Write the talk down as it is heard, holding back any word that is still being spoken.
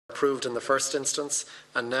approved in the first instance,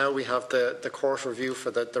 and now we have the court review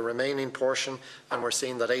for the remaining portion, and we're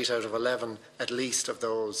seeing that 8 out of 11 at least of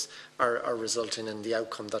those are resulting in the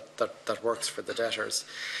outcome that works for the debtors.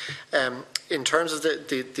 In terms of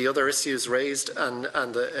the other issues raised, and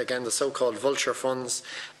again the so-called vulture funds,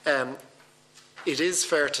 it is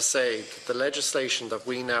fair to say that the legislation that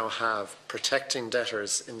we now have protecting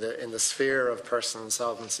debtors in the sphere of personal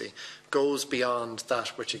insolvency goes beyond that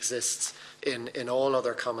which exists in all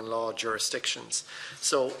other common law jurisdictions.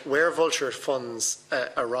 So where vulture funds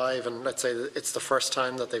arrive, and let's say it's the first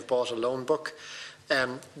time that they've bought a loan book,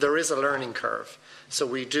 there is a learning curve. So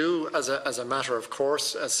we do, as a matter of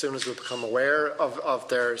course, as soon as we become aware of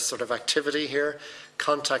their sort of activity here,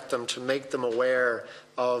 contact them to make them aware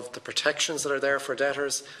of the protections that are there for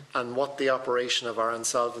debtors and what the operation of our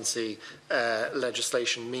insolvency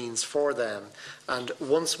legislation means for them. And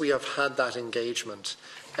once we have had that engagement,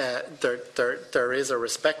 there is a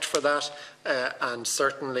respect for that, and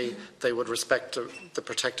certainly they would respect the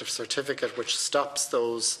protective certificate which stops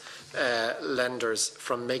those lenders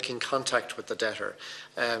from making contact with the debtor.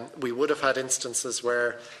 We would have had instances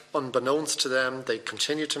where, unbeknownst to them, they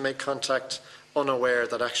continue to make contact, unaware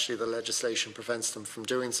that actually the legislation prevents them from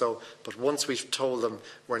doing so, but once we've told them,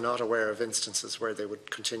 we're not aware of instances where they would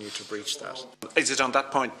continue to breach that. Is it on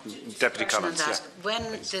that point, Deputy Collins? Yeah. When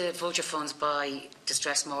the vulture funds buy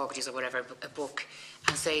distressed mortgages or whatever, a book,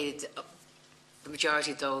 and say the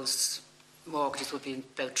majority of those mortgages would be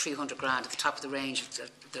about 300 grand at the top of the range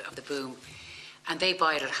of the boom, and they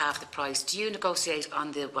buy it at half the price, do you negotiate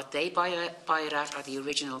on what they buy it at, or the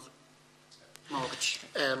original mortgage?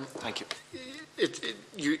 Thank you.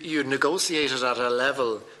 You negotiate it at a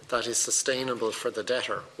level that is sustainable for the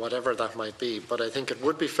debtor, whatever that might be. But I think it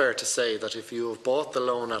would be fair to say that if you have bought the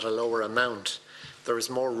loan at a lower amount, there is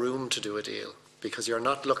more room to do a deal, because you're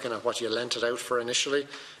not looking at what you lent it out for initially,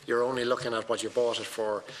 you're only looking at what you bought it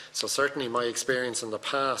for. So certainly my experience in the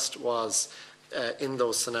past was in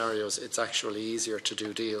those scenarios it's actually easier to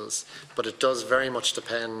do deals, but it does very much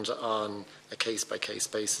depend on a case-by-case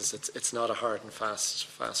basis. It's not a hard and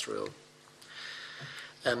fast rule.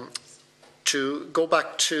 To go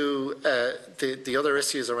back to the other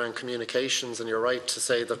issues around communications, and you're right to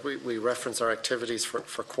say that we reference our activities for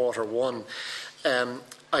Q1.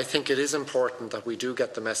 I think it is important that we do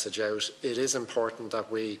get the message out. It is important that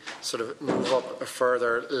we sort of move up a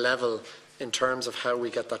further level in terms of how we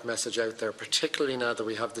get that message out there, particularly now that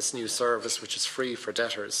we have this new service which is free for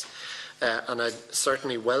debtors. And I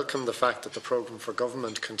certainly welcome the fact that the programme for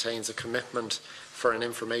government contains a commitment for an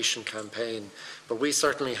information campaign. But we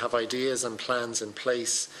certainly have ideas and plans in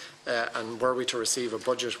place, and were we to receive a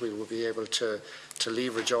budget, we will be able to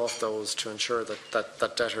leverage off those to ensure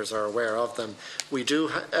that debtors are aware of them. We do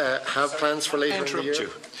have plans for later in the year.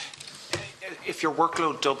 If your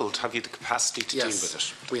workload doubled, have you the capacity to deal with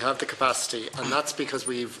it? We have the capacity, and that's because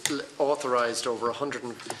we've authorised over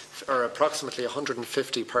approximately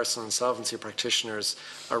 150 personal insolvency practitioners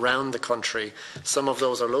around the country. Some of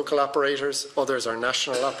those are local operators, others are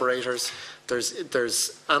national operators.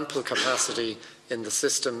 There's ample capacity in the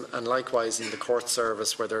system, and likewise in the court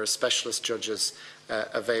service where there are specialist judges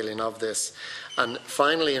availing of this. And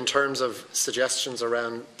finally, in terms of suggestions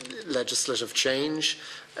around legislative change,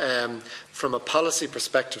 from a policy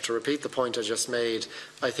perspective, to repeat the point I just made,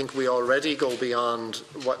 I think we already go beyond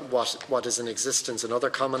what is in existence in other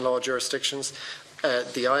common law jurisdictions.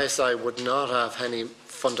 The ISI would not have any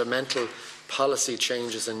fundamental policy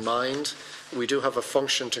changes in mind. We do have a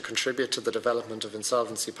function to contribute to the development of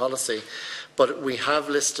insolvency policy, but we have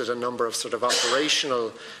listed a number of sort of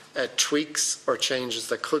operational tweaks or changes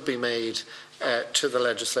that could be made to the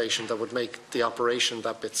legislation that would make the operation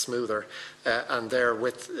that bit smoother, and they're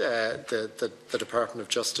with the Department of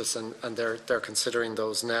Justice, and they're considering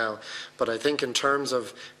those now. But I think in terms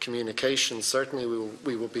of communication, certainly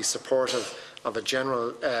we will be supportive of a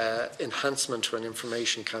general enhancement to an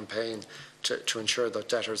information campaign to ensure that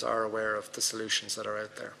debtors are aware of the solutions that are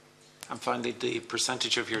out there. And finally, the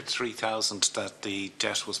percentage of your 3,000 that the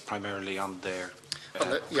debt was primarily on their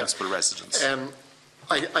principal residence.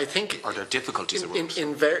 I think are there difficulties around?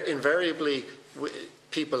 Invariably,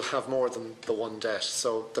 people have more than the one debt.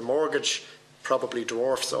 So the mortgage probably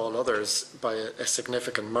dwarfs all others by a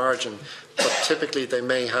significant margin, but typically they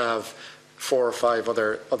may have 4 or 5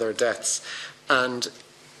 other debts. And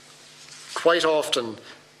quite often,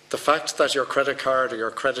 the fact that your credit card or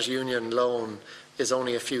your credit union loan is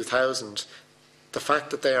only a few thousand, the fact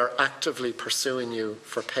that they are actively pursuing you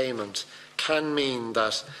for payment can mean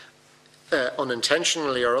that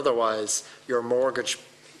unintentionally or otherwise, your mortgage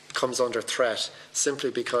comes under threat simply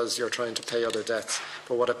because you're trying to pay other debts.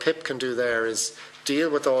 But what a PIP can do there is deal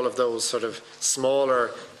with all of those sort of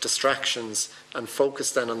smaller distractions and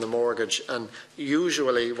focus then on the mortgage. And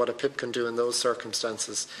usually what a PIP can do in those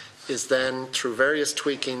circumstances is then, through various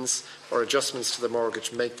tweakings or adjustments to the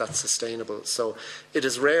mortgage, make that sustainable. So it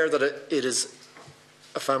is rare that it is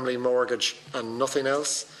a family mortgage and nothing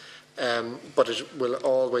else, but it will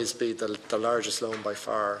always be the largest loan by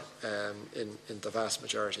far in the vast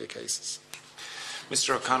majority of cases.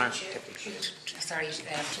 Mr O'Connor. Sorry,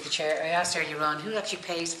 to the Chair. I asked earlier on, who actually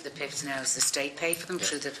pays for the PIPs now? Does the state pay for them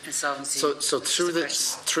through the insolvency? So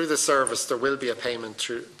through the service, there will be a payment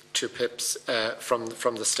to PIPs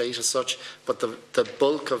from the state as such, but the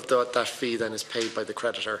bulk of that fee then is paid by the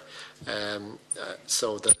creditor.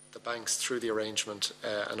 So the banks, through the arrangement,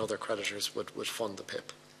 and other creditors would fund the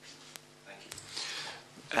PIP.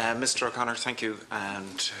 Mr O'Connor, thank you,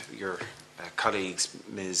 and your colleagues,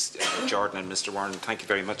 Ms Jordan and Mr Warren, thank you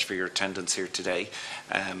very much for your attendance here today.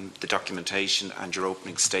 The documentation and your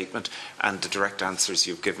opening statement and the direct answers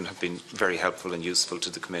you've given have been very helpful and useful to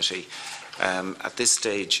the committee. At this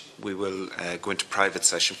stage, we will go into private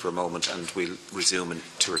session for a moment and we'll resume in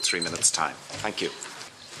 2 or 3 minutes' time. Thank you.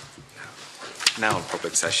 Now in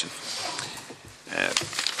public session.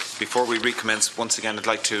 Before we recommence, once again, I'd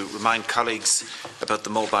like to remind colleagues about the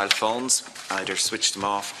mobile phones. Either switch them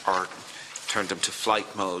off or turn them to flight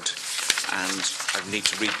mode. And I need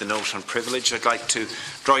to read the note on privilege. I'd like to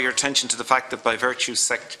draw your attention to the fact that by virtue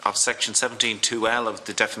of Section 17(2)(l) of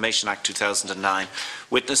the Defamation Act 2009,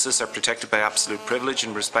 witnesses are protected by absolute privilege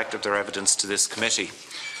in respect of their evidence to this committee.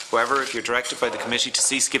 However, if you're directed by the committee to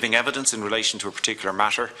cease giving evidence in relation to a particular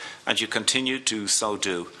matter, and you continue to so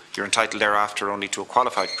do, you're entitled thereafter only to a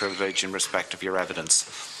qualified privilege in respect of your evidence.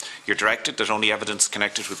 You're directed that only evidence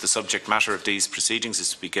connected with the subject matter of these proceedings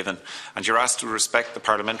is to be given, and you're asked to respect the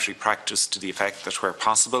parliamentary practice to the effect that, where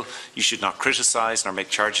possible, you should not criticise nor make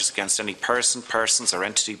charges against any person, persons or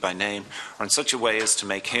entity by name, or in such a way as to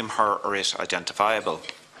make him, her or it identifiable.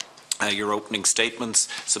 Your opening statements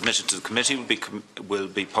submitted to the committee will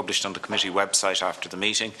be published on the committee website after the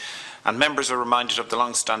meeting, and members are reminded of the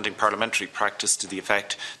long-standing parliamentary practice to the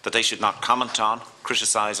effect that they should not comment on,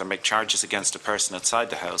 criticise or make charges against a person outside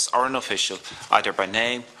the House or an official, either by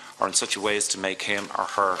name or in such a way as to make him or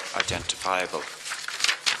her identifiable.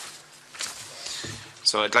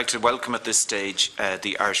 So I'd like to welcome at this stage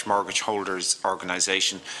the Irish Mortgage Holders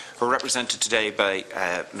Organisation, who are represented today by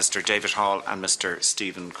Mr David Hall and Mr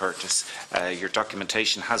Stephen Curtis. Your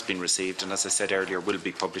documentation has been received and, as I said earlier, will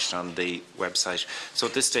be published on the website. So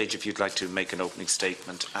at this stage, if you'd like to make an opening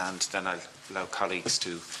statement, and then I'll allow colleagues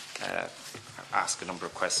to ask a number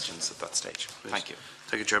of questions at that stage. Please. Thank you.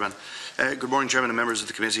 Thank you, Chairman. Good morning, Chairman and members of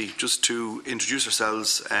the committee. Just to introduce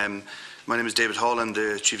ourselves, my name is David Hall. I'm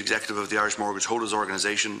the Chief Executive of the Irish Mortgage Holders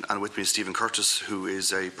Organisation, and with me is Stephen Curtis, who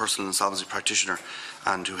is a personal insolvency practitioner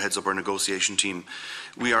and who heads up our negotiation team.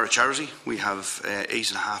 We are a charity. We have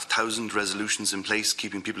 8,500 resolutions in place,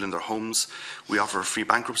 keeping people in their homes. We offer a free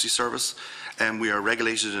bankruptcy service. We are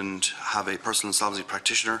regulated and have a personal insolvency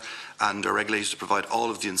practitioner, and are regulated to provide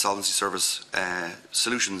all of the insolvency service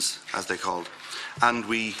solutions, as they're called. And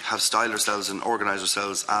we have styled ourselves and organised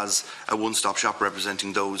ourselves as a one-stop shop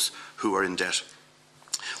representing those who are in debt.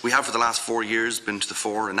 We have for the last 4 years been to the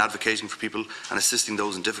fore in advocating for people and assisting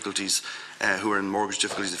those in difficulties who are in mortgage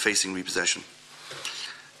difficulties and facing repossession.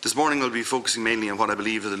 This morning I'll be focusing mainly on what I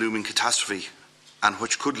believe are the looming catastrophe and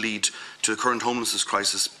which could lead to the current homelessness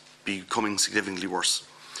crisis becoming significantly worse.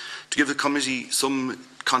 To give the committee some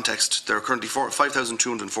context, there are currently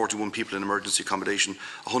 5,241 people in emergency accommodation,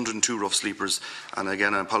 102 rough sleepers, and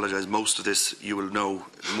again I apologise, most of this you will know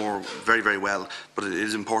very, very well, but it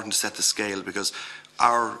is important to set the scale because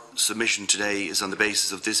our submission today is on the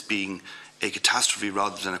basis of this being a catastrophe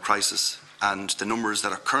rather than a crisis, and the numbers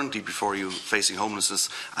that are currently before you facing homelessness,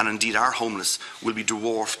 and indeed are homeless, will be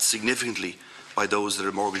dwarfed significantly by those that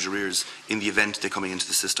are mortgage arrears in the event they're coming into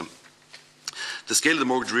the system. The scale of the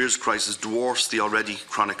mortgage arrears crisis dwarfs the already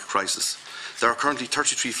chronic crisis. There are currently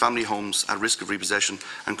 33 family homes at risk of repossession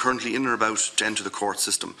and currently in or about to enter the court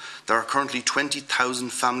system. There are currently 20,000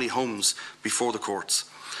 family homes before the courts.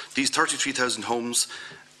 These 33,000 homes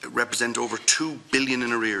represent over 2 billion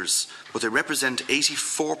in arrears, but they represent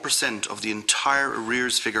 84% of the entire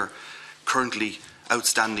arrears figure currently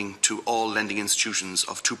outstanding to all lending institutions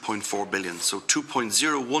of 2.4 billion. So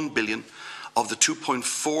 2.01 billion of the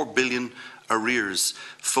 2.4 billion arrears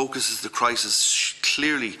focuses the crisis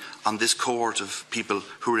clearly on this cohort of people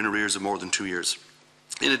who are in arrears of more than 2 years.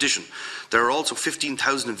 In addition, there are also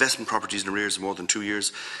 15,000 investment properties in arrears of more than 2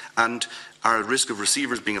 years and are at risk of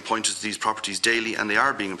receivers being appointed to these properties daily, and they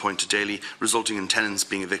are being appointed daily, resulting in tenants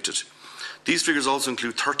being evicted. These figures also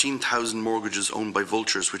include 13,000 mortgages owned by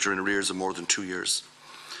vultures which are in arrears of more than 2 years.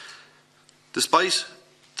 Despite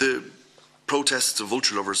the protests of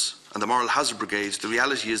vulture lovers and the moral hazard brigade, the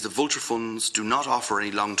reality is that vulture funds do not offer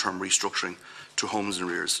any long-term restructuring to homes in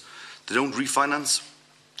arrears. They don't refinance,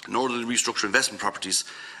 nor do they restructure investment properties,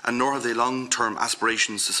 and nor have they long-term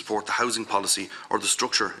aspirations to support the housing policy or the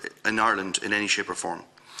structure in Ireland in any shape or form.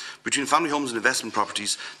 Between family homes and investment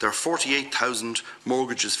properties, there are 48,000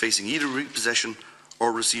 mortgages facing either repossession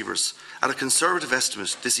or receivers. At a conservative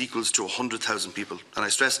estimate, this equals to 100,000 people. And I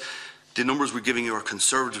stress, the numbers we're giving you are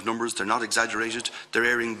conservative numbers, they're not exaggerated, they're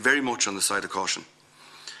erring very much on the side of caution.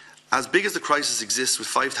 As big as the crisis exists with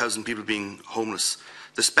 5,000 people being homeless,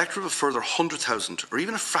 the spectre of a further 100,000, or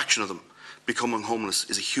even a fraction of them, becoming homeless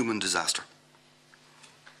is a human disaster.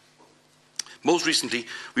 Most recently,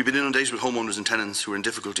 we've been inundated with homeowners and tenants who are in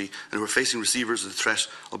difficulty and who are facing receivers with the threat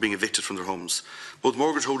of being evicted from their homes. Both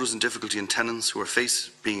mortgage holders in difficulty and tenants who are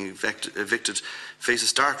being evicted face a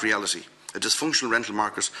stark reality: a dysfunctional rental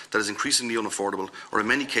market that is increasingly unaffordable, or in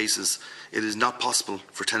many cases, it is not possible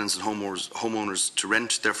for tenants and homeowners to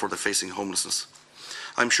rent, therefore they're facing homelessness.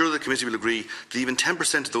 I'm sure the committee will agree that even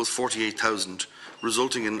 10% of those 48,000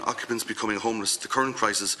 resulting in occupants becoming homeless, the current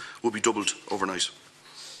crisis will be doubled overnight.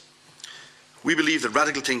 We believe that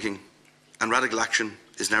radical thinking and radical action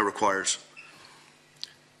is now required.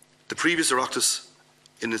 The previous Oireachtas,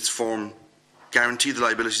 in its form, guaranteed the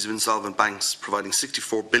liabilities of insolvent banks, providing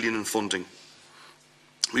 64 billion in funding.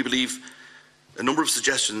 We believe a number of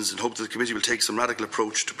suggestions and hope that the committee will take some radical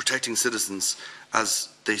approach to protecting citizens as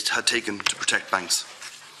they had taken to protect banks.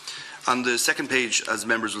 On the second page, as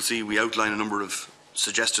members will see, we outline a number of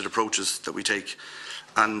suggested approaches that we take,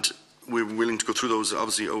 and we're willing to go through those,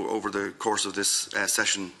 obviously, over the course of this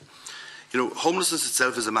session. You know, homelessness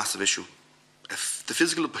itself is a massive issue. The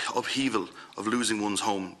physical upheaval of losing one's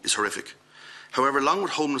home is horrific. However, along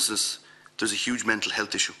with homelessness, there's a huge mental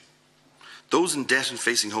health issue. Those in debt and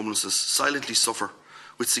facing homelessness silently suffer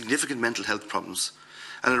with significant mental health problems.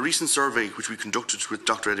 And in a recent survey which we conducted with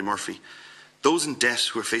Dr. Eddie Murphy, those in debt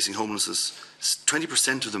who are facing homelessness,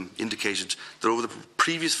 20% of them indicated that over the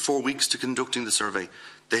previous 4 weeks to conducting the survey,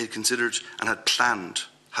 they had considered and had planned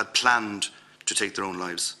to take their own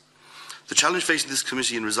lives. The challenge facing this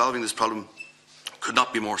committee in resolving this problem could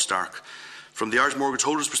not be more stark. From the Irish mortgage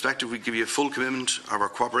holders' perspective, we give you a full commitment of our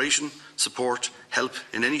cooperation, support, help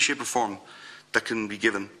in any shape or form that can be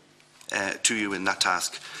given to you in that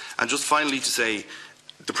task. And just finally to say,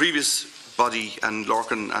 the previous body and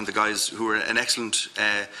Lorcan and the guys who were an excellent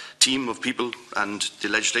team of people, and the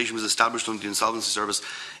legislation was established under the Insolvency Service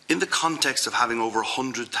in the context of having over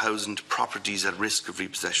 100,000 properties at risk of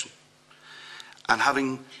repossession and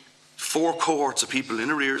having 4 cohorts of people in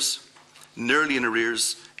arrears, nearly in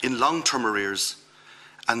arrears, in long-term arrears,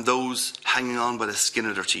 and those hanging on by the skin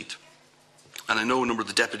of their teeth. And I know a number of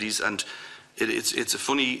the deputies, and it's a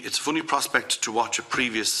funny prospect to watch a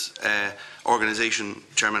previous organisation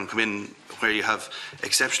chairman come in where you have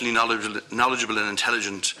exceptionally knowledgeable and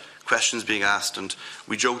intelligent questions being asked, and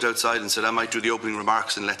we joked outside and said I might do the opening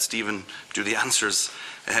remarks and let Stephen do the answers,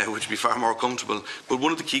 which would be far more comfortable. But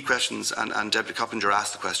one of the key questions, and Deputy Coppinger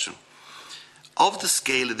asked the question, of the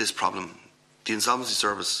scale of this problem, the Insolvency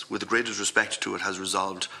Service, with the greatest respect to it, has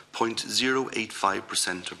resolved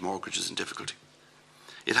 0.085% of mortgages in difficulty.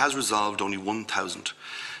 It has resolved only 1,000.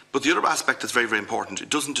 But the other aspect that's very, very important, it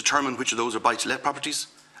doesn't determine which of those are buy-to-let properties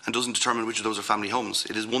and doesn't determine which of those are family homes.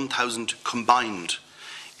 It is 1,000 combined.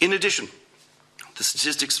 In addition, the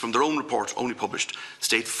statistics from their own report, only published,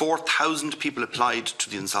 state 4,000 people applied to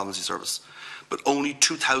the Insolvency Service, but only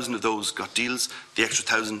 2,000 of those got deals. The extra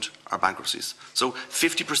 1,000 are bankruptcies. So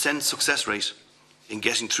 50% success rate in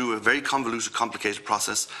getting through a very convoluted, complicated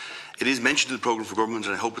process. It is mentioned in the programme for government,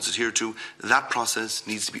 and I hope it's adhered to. That process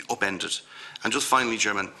needs to be upended. And just finally,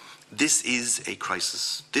 Chairman, this is a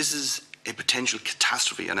crisis. This is a potential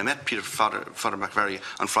catastrophe. And I met Peter Father McVerry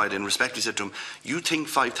on Friday and respectfully said to him, you think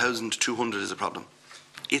 5,200 is a problem?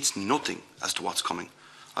 It's nothing as to what's coming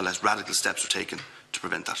unless radical steps are taken to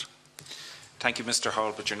prevent that. Thank you, Mr.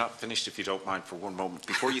 Hall, but you're not finished, if you don't mind, for one moment.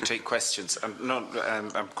 Before you take questions,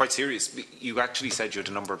 I'm quite serious. You actually said you had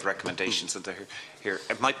a number of recommendations here.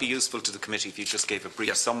 It might be useful to the committee if you just gave a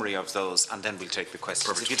brief summary of those, and then we'll take the questions,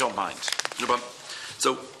 Perfect. If you don't mind. No problem.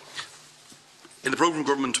 So, in the programme of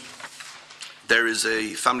government, there is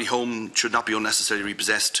a family home should not be unnecessarily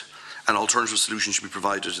repossessed, and alternative solutions should be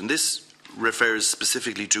provided. And this refers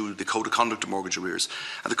specifically to the Code of Conduct of Mortgage Arrears.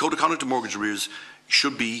 And the Code of Conduct of Mortgage Arrears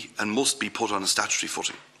should be and must be put on a statutory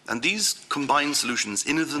footing. And these combined solutions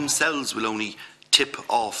in and of themselves will only tip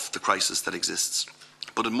off the crisis that exists.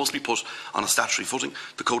 but it must be put on a statutory footing.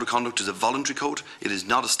 The Code of Conduct is a voluntary code. It is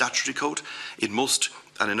not a statutory code. It must,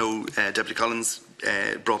 and I know Deputy Collins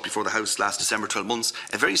brought before the House last December, 12 months,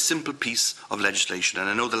 a very simple piece of legislation, and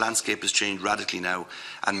I know the landscape has changed radically now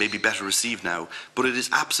and may be better received now, but it is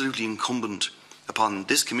absolutely incumbent upon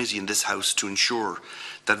this committee and this House to ensure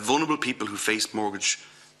that vulnerable people who face mortgage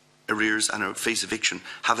arrears and face eviction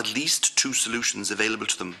have at least two solutions available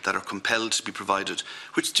to them that are compelled to be provided,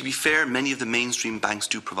 which, to be fair, many of the mainstream banks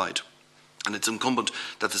do provide. And it's incumbent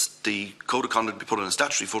that the Code of Conduct be put on a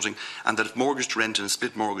statutory footing, and that if mortgage to rent and a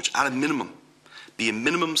split mortgage, at a minimum, be a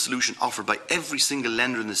minimum solution offered by every single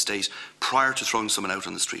lender in the state prior to throwing someone out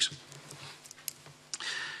on the street.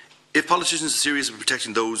 If politicians are serious about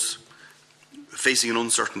protecting those facing an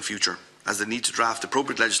uncertain future, as they need to draft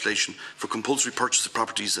appropriate legislation for compulsory purchase of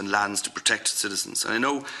properties and lands to protect citizens. And I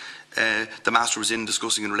know the Master was in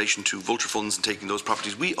discussing in relation to vulture funds and taking those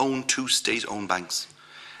properties. We own two state-owned banks.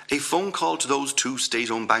 A phone call to those two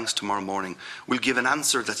state-owned banks tomorrow morning will give an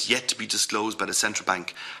answer that's yet to be disclosed by the central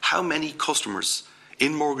bank. How many customers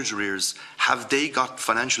in mortgage arrears have they got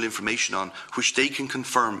financial information on which they can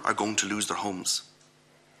confirm are going to lose their homes?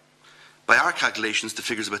 By our calculations, the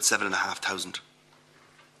figure is about 7,500.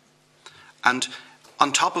 And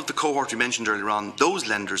on top of the cohort we mentioned earlier on, those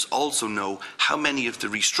lenders also know how many of the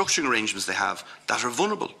restructuring arrangements they have that are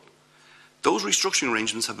vulnerable. Those restructuring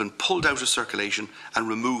arrangements have been pulled out of circulation and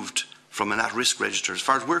removed from an at-risk register. As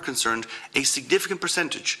far as we're concerned, a significant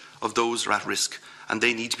percentage of those are at risk, and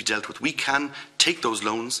they need to be dealt with. We can take those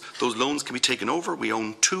loans. Those loans can be taken over. We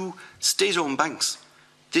own two state-owned banks.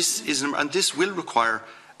 And this will require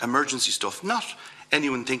emergency stuff, not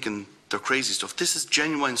anyone thinking they're crazy stuff. This is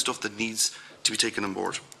genuine stuff that needs to be taken on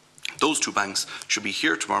board. Those two banks should be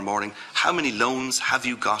here tomorrow morning. How many loans have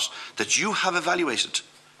you got that you have evaluated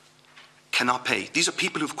cannot pay? These are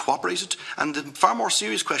people who've cooperated, and the far more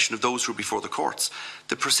serious question of those who are before the courts.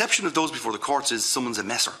 The perception of those before the courts is someone's a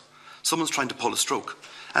messer. Someone's trying to pull a stroke.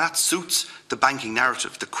 And that suits the banking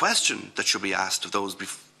narrative. The question that should be asked of those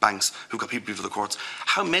banks who've got people before the courts,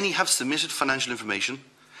 how many have submitted financial information?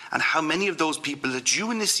 And how many of those people that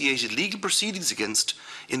you initiated legal proceedings against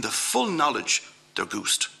in the full knowledge they're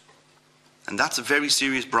goosed? And that's a very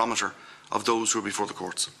serious barometer of those who are before the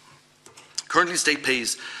courts. Currently, the state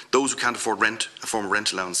pays those who can't afford rent a form of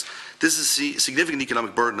rent allowance. This is a significant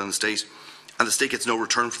economic burden on the state, and the state gets no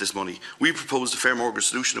return for this money. We proposed a fair mortgage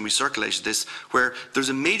solution, and we circulated this, where there's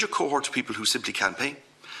a major cohort of people who simply can't pay.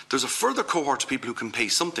 There's a further cohort of people who can pay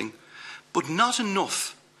something, but not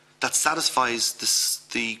enough that satisfies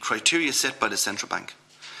the criteria set by the central bank.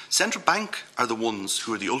 Central bank are the ones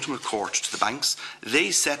who are the ultimate court to the banks.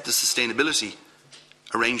 They set the sustainability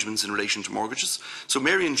arrangements in relation to mortgages. So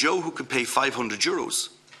Mary and Joe, who can pay €500,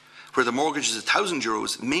 where the mortgage is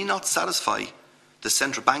 €1,000, may not satisfy the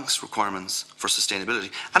central bank's requirements for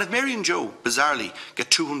sustainability. And if Mary and Joe, bizarrely,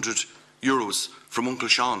 get €200 from Uncle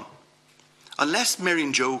Sean, unless Mary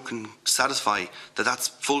and Joe can satisfy that that's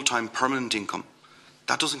full-time permanent income,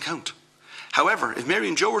 that doesn't count. However, if Mary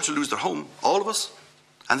and Joe were to lose their home, all of us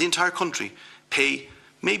and the entire country pay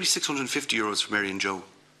maybe €650 for Mary and Joe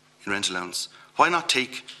in rent allowance. Why not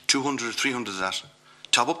take 200 or 300 of that,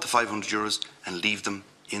 top up the €500 and leave them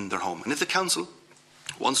in their home? And if the council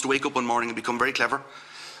wants to wake up one morning and become very clever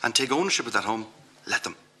and take ownership of that home, let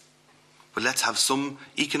them. But let's have some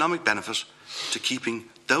economic benefit to keeping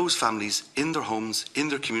those families in their homes, in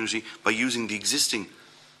their community, by using the existing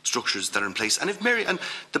structures that are in place. And if Mary and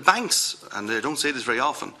the banks, and I don't say this very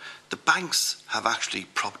often, the banks have actually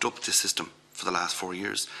propped up this system for the last 4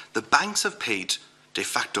 years. The banks have paid de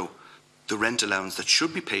facto the rent allowance that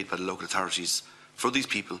should be paid by the local authorities for these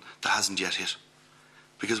people that hasn't yet hit.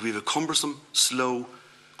 Because we have a cumbersome, slow,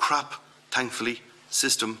 crap, thankfully,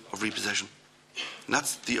 system of repossession. And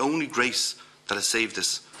that's the only grace that has saved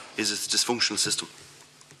this, is its dysfunctional system.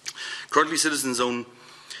 Currently,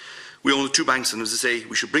 we own two banks, and as I say,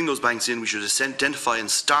 we should bring those banks in. We should identify and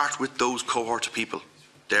start with those cohort of people.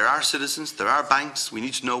 There are citizens, there are banks. We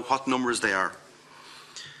need to know what numbers they are.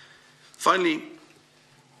 Finally,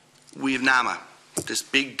 we have NAMA, this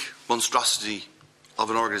big monstrosity of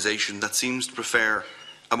an organisation that seems to prefer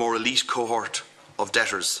a more elite cohort of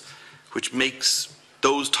debtors, which makes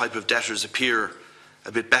those type of debtors appear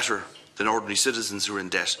a bit better than ordinary citizens who are in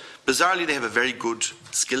debt. Bizarrely, they have a very good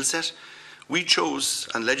skill set. We chose,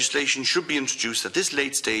 and legislation should be introduced at this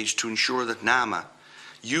late stage to ensure that NAMA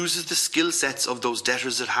uses the skill sets of those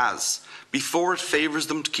debtors it has before it favours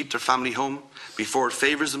them to keep their family home, before it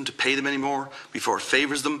favours them to pay them anymore, before it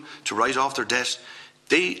favours them to write off their debt.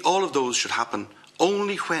 All of those should happen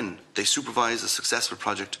only when they supervise a successful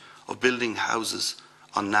project of building houses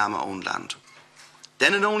on NAMA-owned land.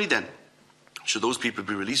 Then and only then should those people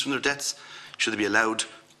be released from their debts, should they be allowed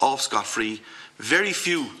off scot-free. Very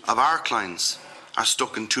few of our clients are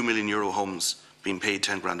stuck in €2 million homes being paid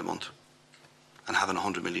 10 grand a month and having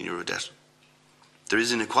 €100 million debt. There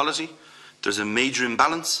is inequality, there's a major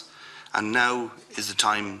imbalance, and now is the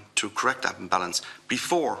time to correct that imbalance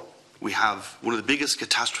before we have one of the biggest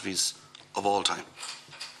catastrophes of all time.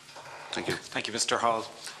 Thank you. Thank you, Mr. Hall.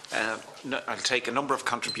 I'll take a number of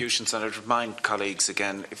contributions, and I'd remind colleagues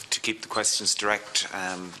again to keep the questions direct,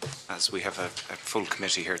 as we have a full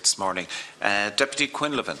committee here this morning. Deputy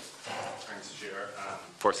Quinlivan. Thanks, Chair.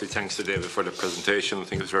 Firstly, thanks to David for the presentation. I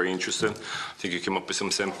think it was very interesting. I think you came up with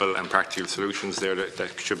some simple and practical solutions there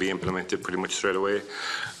that should be implemented pretty much straight away.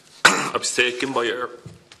 I was taken by your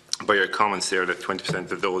comments there that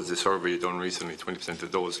 20% of those, the survey you done recently, 20%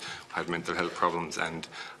 of those had mental health problems, and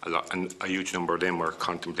a huge number of them were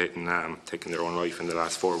contemplating taking their own life in the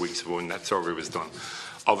last 4 weeks of when that survey was done.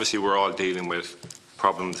 Obviously, we're all dealing with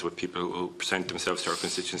problems with people who present themselves to our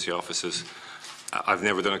constituency offices. I've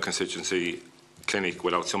never done a constituency clinic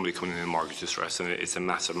without somebody coming in mortgage distress, and it's a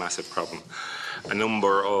massive, massive problem. A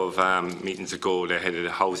number of meetings ago, the head of the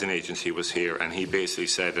housing agency was here, and he basically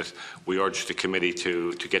said that we urged the committee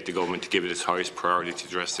to get the government to give it its highest priority to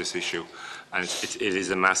address this issue. And it is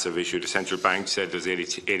a massive issue. The central bank said there's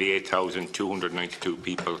 88,292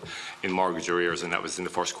 people in mortgage arrears, and that was in the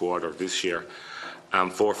first quarter of this year.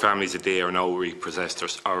 4 families a day are now repossessed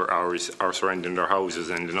or are surrendering their houses,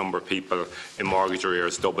 and the number of people in mortgage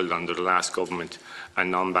arrears doubled under the last government, and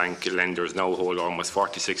non-bank lenders now hold almost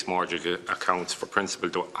 46 mortgage accounts for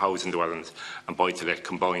principal housing dwellings and buy-to-let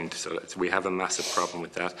combined. So we have a massive problem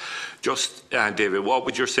with that. Just, David, what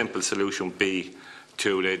would your simple solution be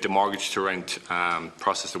to the mortgage to rent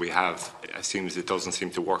process that we have? It seems it doesn't seem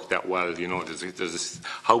to work that well. You know,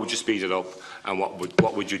 how would you speed it up, and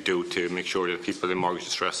what would you do to make sure that people in mortgage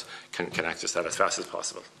distress can access that as fast as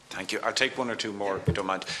possible? Thank you. I'll take 1 or 2 more, if you don't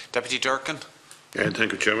mind. Deputy Durkin.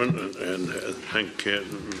 Thank you, Chairman, and thank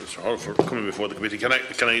Mr. Hall for coming before the committee. Can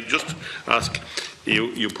I just ask,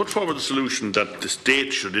 you put forward the solution that the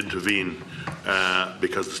state should intervene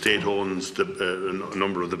because the state owns a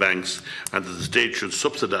number of the banks, and that the state should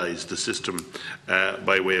subsidise the system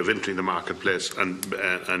by way of entering the marketplace and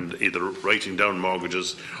either writing down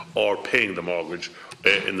mortgages or paying the mortgage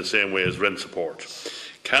in the same way as rent support.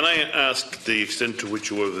 Can I ask the extent to which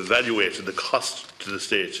you have evaluated the cost to the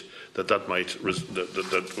state that might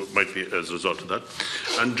be as a result of that?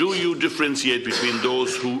 And do you differentiate between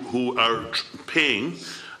those who are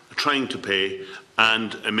trying to pay,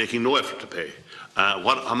 and making no effort to pay?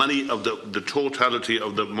 How many of the totality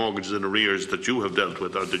of the mortgages and arrears that you have dealt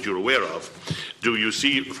with or that you're aware of, do you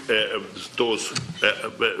see those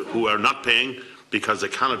who are not paying because they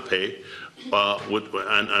cannot pay,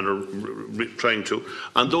 and are trying to,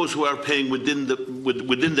 and those who are paying within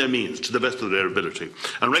their means to the best of their ability,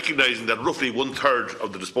 and recognising that roughly 1/3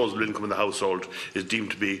 of the disposable income in the household is deemed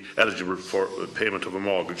to be eligible for payment of a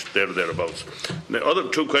mortgage, there or thereabouts. The other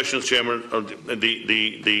 2 questions, Chairman, are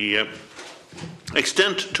the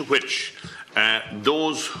extent to which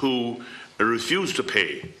those who refuse to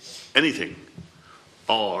pay anything,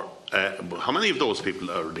 or how many of those people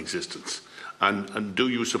are in existence? And do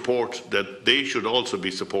you support that they should also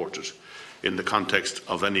be supported in the context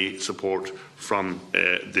of any support from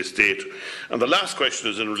the state? And the last question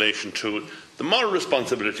is in relation to the moral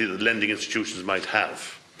responsibility that lending institutions might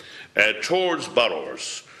have towards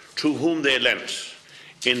borrowers to whom they lent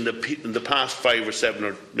in the past 5 or 7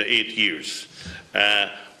 or 8 years,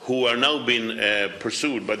 who are now being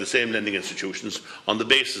pursued by the same lending institutions on the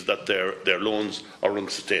basis that their loans are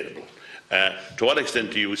unsustainable. To what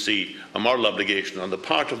extent do you see a moral obligation on the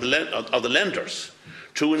part of the lenders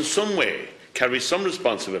to in some way carry some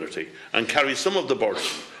responsibility and carry some of the burden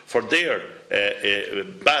for their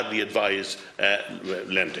badly advised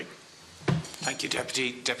lending? Thank you,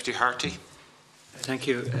 Deputy Harty. Thank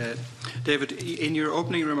you. David, in your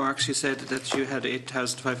opening remarks you said that you had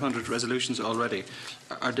 8,500 resolutions already.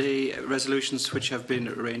 Are they resolutions which have been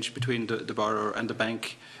arranged between the borrower and the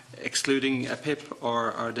bank, excluding a PIP,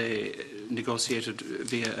 or are they negotiated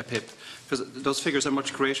via a PIP? Because those figures are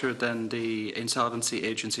much greater than the insolvency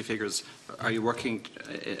agency figures. Are you working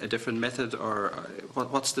a different method, or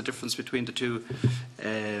what's the difference between the 2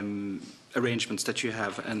 arrangements that you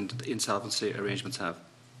have and insolvency arrangements have?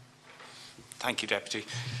 Thank you, Deputy.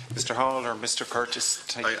 Mr. Hall or Mr. Curtis?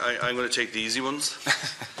 I'm going to take the easy ones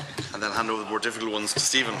and then hand over the more difficult ones to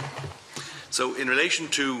Stephen. So in relation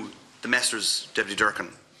to the messers, Deputy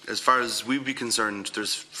Durkin, as far as we would be concerned,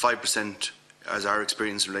 there's 5% as our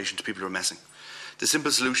experience in relation to people who are messing. The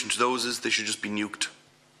simple solution to those is they should just be nuked.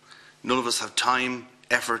 None of us have time,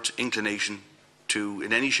 effort, inclination to,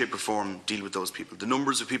 in any shape or form, deal with those people, the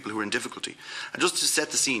numbers of people who are in difficulty. And just to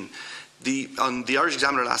set the scene, the Irish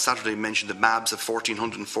Examiner last Saturday mentioned that MABs have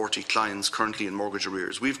 1,440 clients currently in mortgage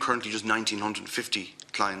arrears. We've currently just 1,950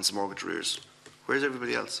 clients in mortgage arrears. Where's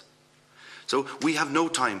everybody else? So we have no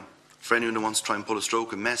time for anyone who wants to try and pull a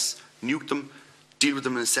stroke and mess, nuke them, deal with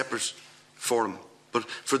them in a separate forum. But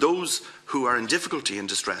for those who are in difficulty and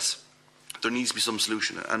distress, there needs to be some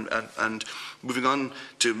solution. And moving on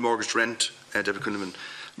to mortgage to rent, David Quinlivan.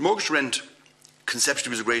 Mortgage to rent conceptually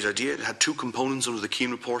was a great idea. It had two components under the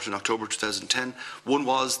Keane report in October 2010. One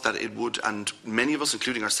was that it would, and many of us,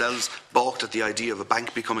 including ourselves, balked at the idea of a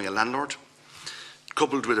bank becoming a landlord.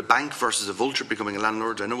 Coupled with a bank versus a vulture becoming a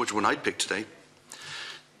landlord, I know which one I'd pick today.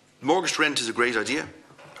 Mortgage to rent is a great idea,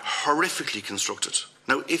 horrifically constructed.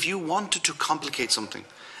 Now, if you wanted to complicate something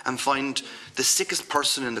and find the sickest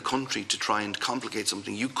person in the country to try and complicate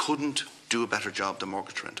something, you couldn't do a better job than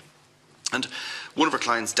mortgage to rent. And one of our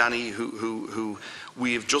clients, Danny, who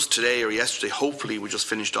we have just today or yesterday, hopefully we just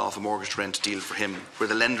finished off a mortgage to rent deal for him, where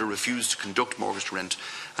the lender refused to conduct mortgage to rent.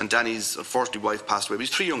 And Danny's, unfortunately, wife passed away. But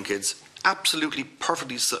he's 3 young kids, absolutely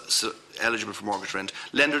perfectly eligible for mortgage to rent.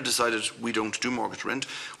 Lender decided we don't do mortgage to rent.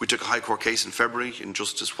 We took a High Court case in February, and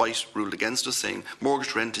Justice White ruled against us, saying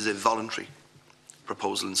mortgage to rent is a voluntary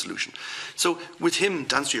proposal and solution. So with him,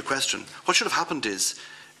 to answer your question, what should have happened is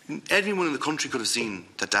everyone in the country could have seen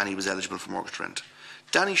that Danny was eligible for mortgage to rent.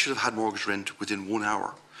 Danny should have had mortgage to rent within 1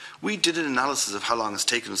 hour. We did an analysis of how long it's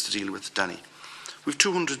taken us to deal with Danny. We've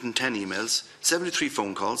 210 emails, 73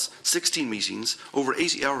 phone calls, 16 meetings, over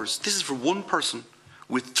 80 hours. This is for one person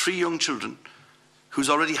with 3 young children who's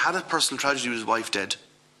already had a personal tragedy with his wife dead.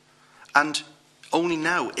 And only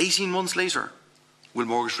now, 18 months later, will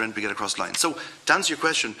mortgage to rent be get across the line. So, to answer your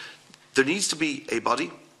question, there needs to be a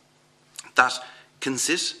body that can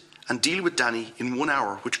sit and deal with Danny in 1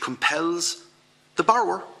 hour, which compels the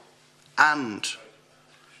borrower and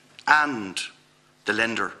the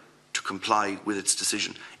lender to comply with its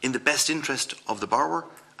decision in the best interest of the borrower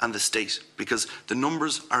and the state, because the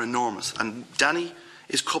numbers are enormous. And Danny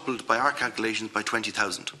is coupled, by our calculations, by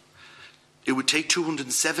 20,000. It would take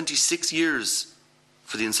 276 years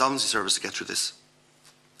for the Insolvency Service to get through this,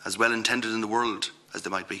 as well intended in the world as they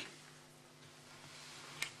might be.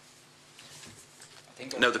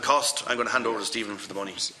 Now the cost, I'm going to hand over to Stephen for the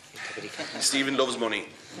money. Stephen loves money.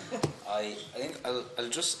 I think I'll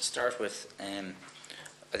just start with,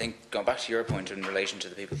 I think going back to your point in relation to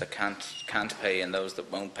the people that can't pay and those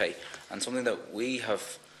that won't pay, and something that we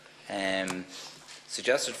have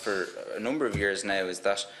suggested for a number of years now is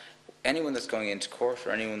that anyone that's going into court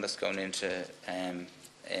or anyone that's going into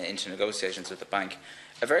negotiations with the bank,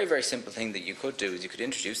 a very, very simple thing that you could do is you could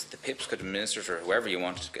introduce, the PIPs could administer it, or whoever you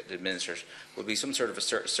wanted to get administered, would be some sort of a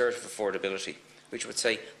cert of affordability, which would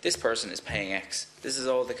say this person is paying X, this is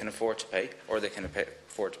all they can afford to pay, or they can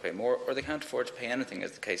afford to pay more, or they can't afford to pay anything,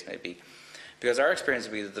 as the case may be. Because our experience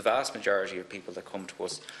would be that the vast majority of people that come to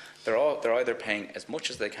us, they're either paying as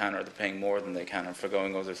much as they can, or they're paying more than they can, and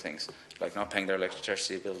forgoing other things, like not paying their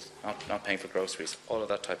electricity bills, not paying for groceries, all of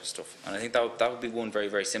that type of stuff. And I think that would be one very,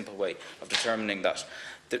 very simple way of determining that.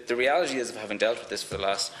 The reality is, of having dealt with this for the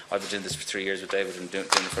last, I've been doing this for 3 years with David and doing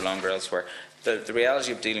it for longer elsewhere, the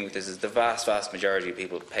reality of dealing with this is the vast, vast majority of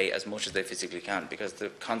people pay as much as they physically can, because the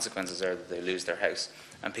consequences are that they lose their house,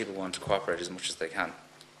 and people want to cooperate as much as they can.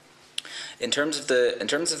 In terms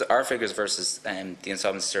of our figures versus the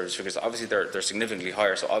Insolvency Service figures, obviously they're significantly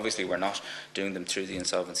higher, so obviously we're not doing them through the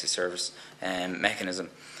Insolvency Service mechanism.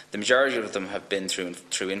 The majority of them have been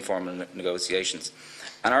through informal negotiations.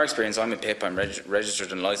 And our experience, I'm a PIP, I'm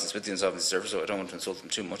registered and licensed with the Insolvency Service, so I don't want to insult them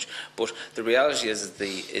too much, but the reality is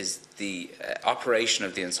the operation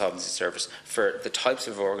of the Insolvency Service for the types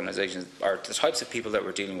of organisations, or the types of people that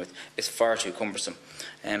we're dealing with, is far too cumbersome.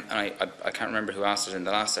 And I can't remember who asked it in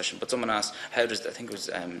the last session, but someone asked, I think it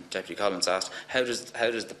was Deputy Collins asked, how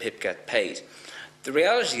does the PIP get paid? The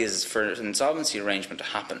reality is, for an insolvency arrangement to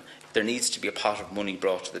happen, there needs to be a pot of money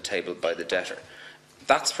brought to the table by the debtor.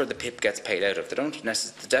 That's where the PIP gets paid out of.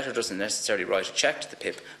 The debtor doesn't necessarily write a cheque to the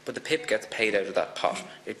PIP, but the PIP gets paid out of that pot.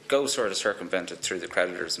 It goes sort of circumvented through the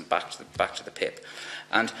creditors and back to the PIP.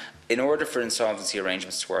 And in order for insolvency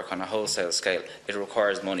arrangements to work on a wholesale scale, it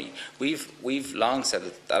requires money. We've long said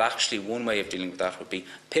that actually one way of dealing with that would be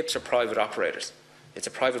PIPs are private operators. It's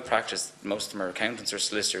a private practice. Most of them are accountants or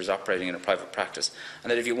solicitors operating in a private practice. And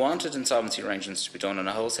that if you wanted insolvency arrangements to be done on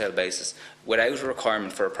a wholesale basis without a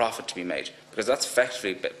requirement for a profit to be made, because that's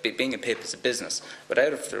effectively, being a PIP is a business,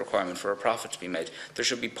 without the requirement for a profit to be made. There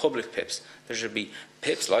should be public PIPs. There should be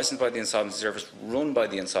PIPs licensed by the Insolvency Service, run by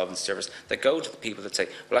the Insolvency Service, that go to the people that say,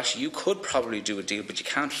 well, actually, you could probably do a deal, but you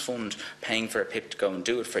can't fund paying for a PIP to go and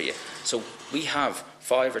do it for you. So we have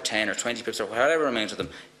 5 or 10 or 20 PIPs, or whatever amount of them,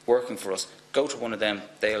 working for us. Go to one of them,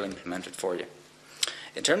 they'll implement it for you.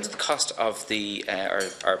 In terms of the cost of the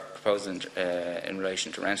our proposal in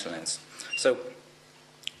relation to rental allowance, so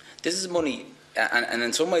this is money, and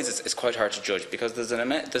in some ways it's quite hard to judge, because there's an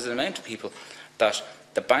amount of people that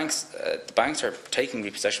the banks are taking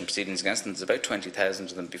repossession proceedings against them. There's about 20,000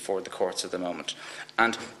 of them before the courts at the moment,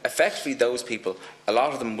 and effectively those people, a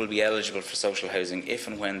lot of them will be eligible for social housing if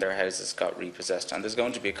and when their houses got repossessed, and there's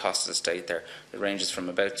going to be a cost to the state there. It ranges from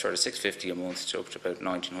about sort of $650 a month to up to about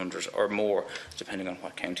 $1,900 or more, depending on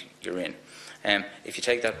what county you're in. If you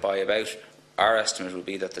take that by about, our estimate would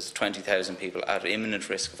be that there's 20,000 people at imminent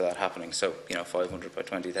risk of that happening. So 500 by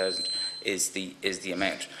 20,000 is the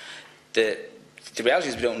amount. The reality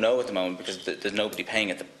is we don't know at the moment, because there's nobody paying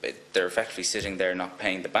it. They're effectively sitting there not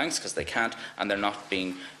paying the banks because they can't, and they're not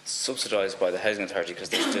being subsidised by the Housing Authority because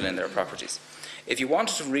they're still in their properties. If you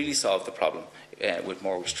wanted to really solve the problem with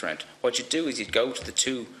mortgage to rent, what you'd do is you'd go to the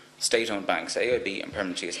 2 state-owned banks, AIB and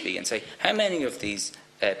Permanent TSB, and say, how many of these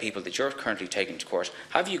people that you're currently taking to court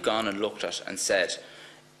have you gone and looked at and said,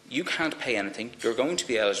 you can't pay anything, you're going to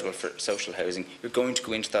be eligible for social housing, you're going to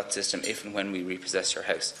go into that system if and when we repossess your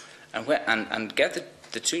house. And get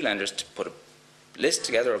the 2 lenders to put a list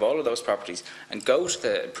together of all of those properties and go to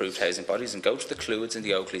the approved housing bodies and go to the Clúids and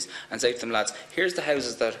the Oakleys and say to them, lads, here's the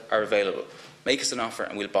houses that are available. Make us an offer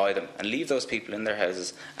and we'll buy them, and leave those people in their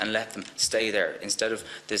houses and let them stay there, instead of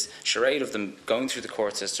this charade of them going through the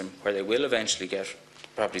court system, where they will eventually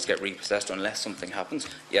properties get repossessed unless something happens.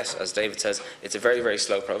 Yes, as David says, it's a very, very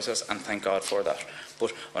slow process, and thank God for that.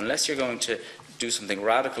 But unless you're going to do something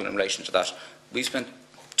radical in relation to that, we've spent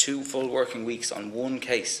 2 full working weeks on one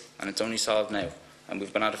case, and it's only solved now, and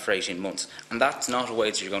we've been at it for 18 months, and that's not a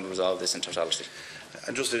way that you're going to resolve this in totality.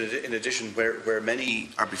 And just in addition, where many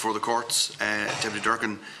are before the courts, Deputy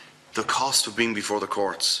Durkin, the cost of being before the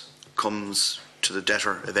courts comes to the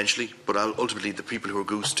debtor eventually, but ultimately the people who are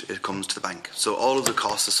goosed, it comes to the bank. So all of the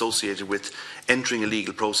costs associated with entering a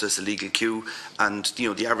legal process, a legal queue, and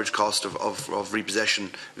the average cost of repossession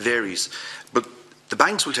varies. But the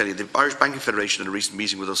banks will tell you, the Irish Banking Federation in a recent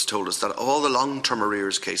meeting with us told us that of all the long-term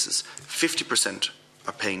arrears cases, 50%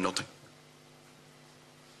 are paying nothing.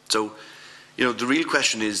 So, the real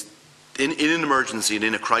question is, in an emergency and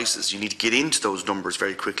in a crisis, you need to get into those numbers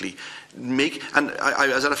very quickly.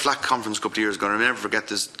 I was at a FLAC conference a couple of years ago, and I'll never forget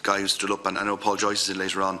this guy who stood up, and I know Paul Joyce is in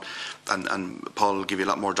later on, and Paul will give you a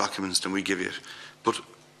lot more documents than we give you. But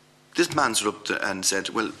this man stood up and said,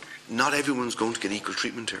 well, not everyone's going to get equal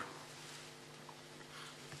treatment here.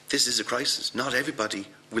 This is a crisis. Not everybody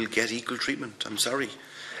will get equal treatment. I'm sorry.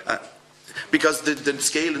 Because the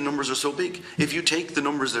scale and numbers are so big. If you take the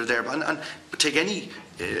numbers that are there, and take any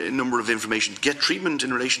number of information, get treatment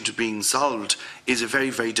in relation to being solved is a very,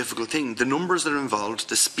 very difficult thing. The numbers that are involved,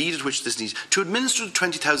 the speed at which this needs, to administer the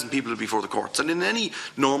 20,000 people before the courts, and in any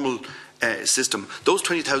normal system, those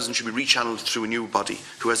 20,000 should be rechanneled through a new body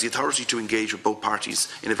who has the authority to engage with both parties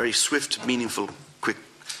in a very swift, meaningful, quick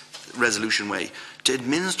resolution way. To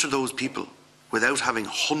administer those people without having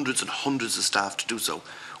hundreds and hundreds of staff to do so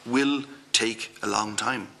will take a long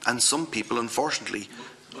time, and some people, unfortunately,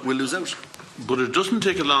 will lose out. But it doesn't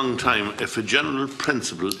take a long time if a general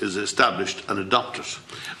principle is established and adopted.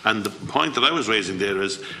 And the point that I was raising there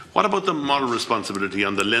is, what about the moral responsibility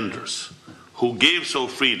on the lenders who gave so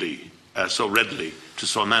freely, so readily to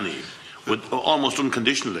so many, almost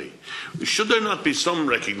unconditionally? Should there not be some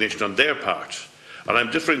recognition on their part? And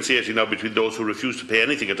I'm differentiating now between those who refuse to pay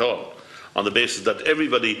anything at all, on the basis that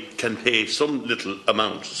everybody can pay some little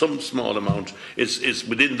amount, some small amount is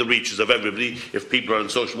within the reaches of everybody. If people are on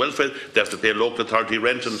social welfare, they have to pay local authority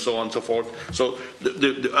rent and so on and so forth. So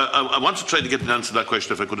I want to try to get an answer to that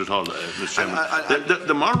question, if I could at all, Mr. Chairman.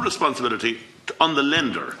 The moral responsibility on the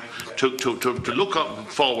lender to look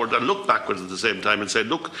forward and look backwards at the same time and say,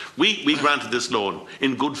 look, we granted this loan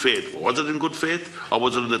in good faith. Was it in good faith, or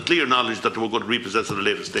was it in the clear knowledge that they were going to repossess at a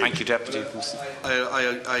later stage? Thank you, Deputy.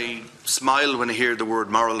 I smile when I hear the word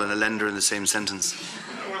moral and a lender in the same sentence.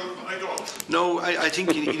 Well, I don't. No, I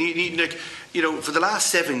think you need, like, for the last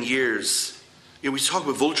 7 years, we talk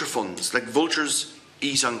about vulture funds, like vultures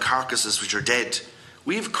eat on carcasses which are dead.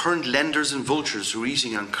 We have current lenders and vultures who are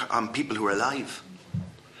eating on people who are alive.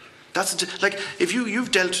 Like, if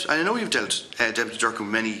you've dealt, I know you've dealt, Deputy Durkin,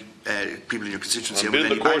 with many people in your constituency. I've been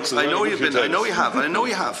in the courts. I know you've been. I know you have. And I know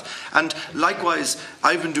you have. And likewise,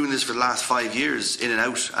 I've been doing this for the last 5 years, in and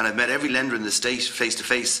out, and I've met every lender in the state face to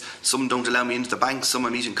face. Some don't allow me into the bank. Some I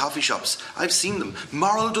meet in coffee shops. I've seen them.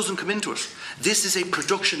 Moral doesn't come into it. This is a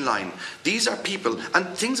production line. These are people, and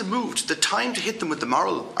things have moved. The time to hit them with the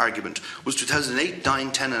moral argument was 2008,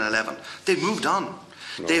 9, 10, and 11. They've moved on.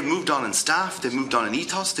 No. They have moved on in staff, they've moved on in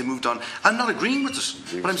ethos, they've moved on. I'm not agreeing with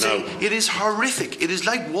it, but I'm saying it is horrific. It is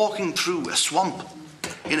like walking through a swamp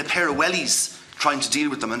in a pair of wellies, trying to deal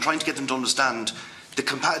with them and trying to get them to understand the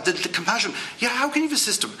compassion. Yeah, how can you have a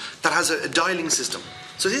system that has a dialing system?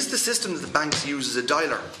 So this is the system that the banks use as a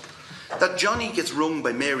dialer. That Johnny gets rung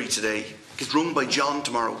by Mary today, gets rung by John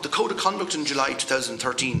tomorrow. The Code of Conduct in July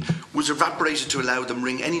 2013 was evaporated to allow them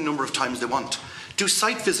ring any number of times they want. Do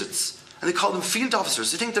site visits. And they call them field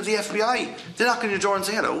officers. They think they're the FBI. They knock on your door and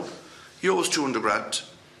say, hello, you owe us 200 grand.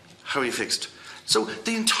 How are you fixed? So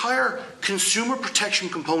the entire consumer protection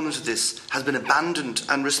component of this has been abandoned,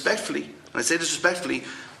 and respectfully, and I say this respectfully,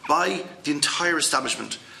 by the entire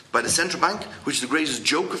establishment, by the central bank, which is the greatest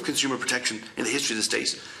joke of consumer protection in the history of the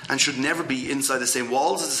state, and should never be inside the same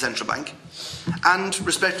walls as the central bank. And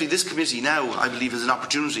respectfully, this committee now, I believe, has an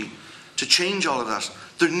opportunity to change all of that.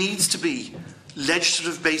 There needs to be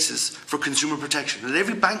legislative basis for consumer protection, and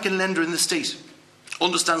every bank and lender in the state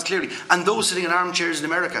understands clearly, and those sitting in armchairs in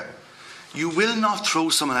America, you will not throw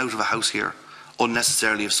someone out of a house here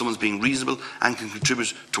unnecessarily if someone's being reasonable and can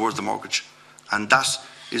contribute towards the mortgage. And that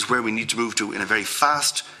is where we need to move to in a very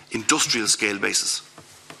fast, industrial scale basis.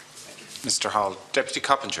 Mr. Hall. Deputy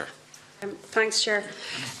Coppinger. Thanks, Chair.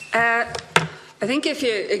 I think if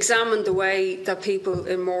you examine the way that people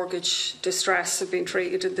in mortgage distress have been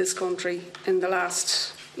treated in this country in the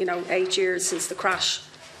last, 8 years since the crash,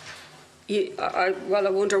 I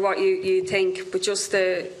wonder what you think, but just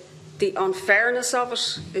the unfairness of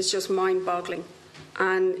it is just mind-boggling.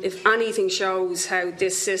 And if anything shows how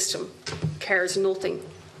this system cares nothing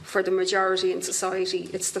for the majority in society,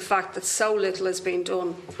 it's the fact that so little has been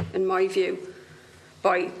done, in my view,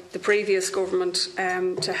 by the previous government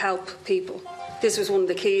to help people. This was one of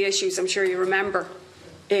the key issues, I'm sure you remember,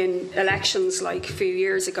 in elections like a few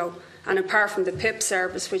years ago. And apart from the PIP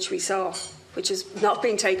service, which we saw, which has not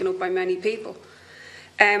been taken up by many people.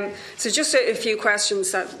 So just a few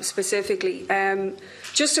questions that specifically.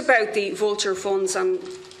 Just about the vulture funds, and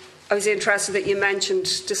I was interested that you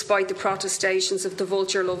mentioned, despite the protestations of the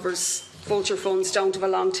vulture lovers, vulture funds don't have a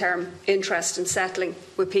long-term interest in settling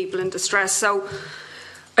with people in distress. So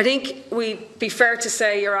I think we'd be fair to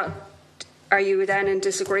say are you then in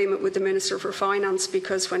disagreement with the Minister for Finance?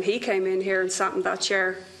 Because when he came in here and sat in that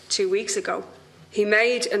chair 2 weeks ago, he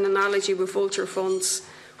made an analogy with vulture funds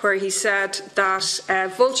where he said that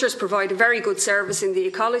vultures provide a very good service in the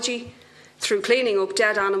ecology through cleaning up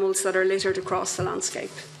dead animals that are littered across the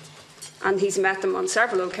landscape. And he's met them on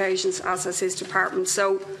several occasions, as has his department.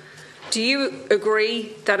 So do you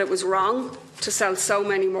agree that it was wrong to sell so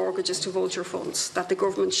many mortgages to vulture funds, that the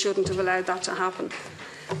government shouldn't have allowed that to happen?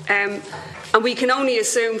 And we can only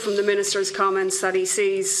assume from the Minister's comments that he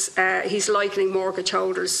sees he's likening mortgage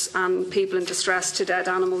holders and people in distress to dead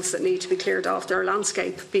animals that need to be cleared off their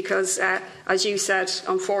landscape because, as you said,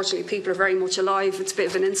 unfortunately people are very much alive. It's a bit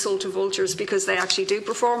of an insult to vultures because they actually do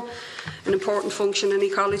perform an important function in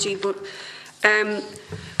ecology. But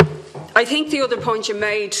I think the other point you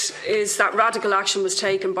made is that radical action was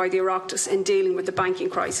taken by the Oireachtas in dealing with the banking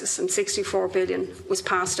crisis, and 64 billion was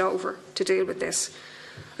passed over to deal with this.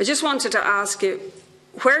 I just wanted to ask you,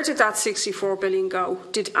 where did that 64 billion go?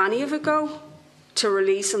 Did any of it go to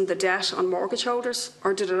releasing the debt on mortgage holders,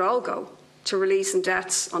 or did it all go to releasing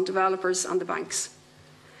debts on developers and the banks?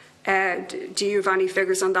 Do you have any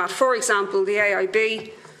figures on that? For example, the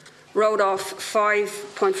AIB wrote off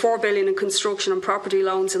 5.4 billion in construction and property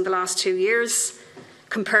loans in the last 2 years,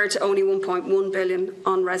 compared to only 1.1 billion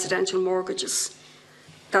on residential mortgages.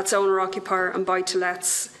 That's owner-occupier and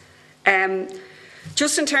buy-to-lets.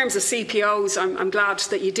 Just in terms of CPOs, I'm glad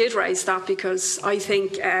that you did raise that because I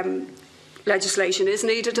think legislation is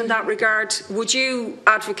needed in that regard. Would you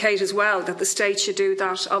advocate as well that the state should do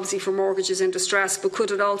that, obviously for mortgages in distress, but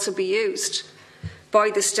could it also be used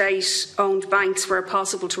by the state-owned banks where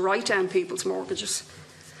possible to write down people's mortgages?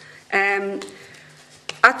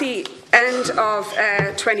 At the end of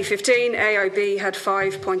 2015, AIB had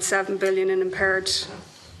 5.7 billion in impaired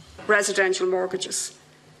residential mortgages.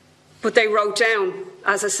 But they wrote down,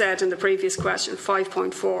 as I said in the previous question,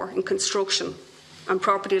 5.4 in construction and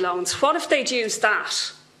property loans. What if they'd used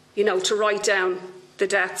that, to write down the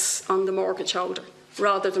debts on the mortgage holder,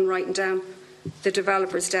 rather than writing down the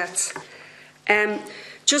developers' debts.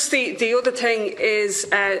 Just the other thing is,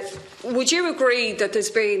 would you agree that there's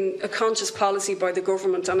been a conscious policy by the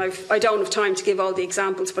government, and I don't have time to give all the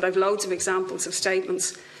examples, but I've loads of examples of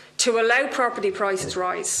statements, to allow property prices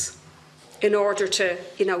rise in order to,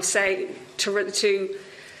 say,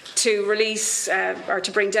 to release or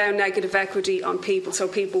to bring down negative equity on people so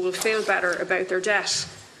people will feel better about their debt?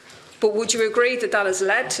 But would you agree that that has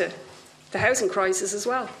led to the housing crisis as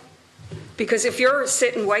well? Because if you're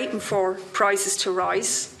sitting waiting for prices to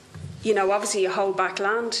rise, obviously you hold back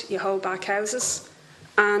land, you hold back houses,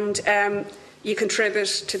 and you contribute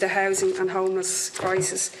to the housing and homeless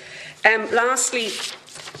crisis. Lastly,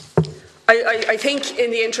 I think in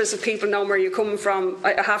the interest of people knowing where you're coming from,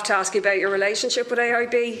 I have to ask you about your relationship with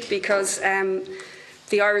AIB, because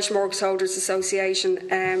the Irish Mortgage Holders Association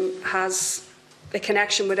has a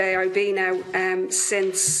connection with AIB now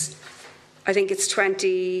since, I think it's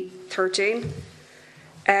 2013.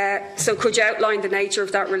 So could you outline the nature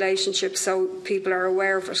of that relationship so people are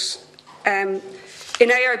aware of it? In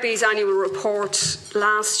AIB's annual report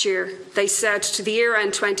last year, they said to the year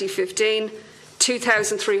end 2015,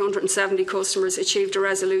 2,370 customers achieved a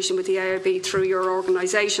resolution with the AIB through your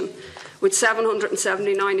organisation, with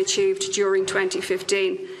 779 achieved during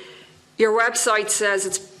 2015. Your website says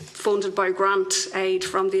it's funded by grant aid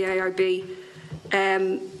from the AIB.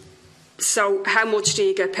 So how much do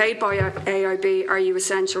you get paid by AIB? Are you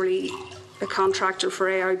essentially a contractor for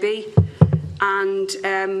AIB? And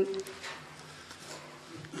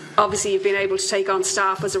obviously you've been able to take on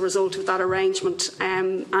staff as a result of that arrangement.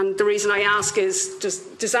 And the reason I ask is,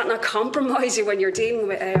 does that not compromise you when you're dealing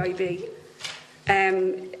with AIB?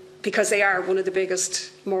 Because they are one of the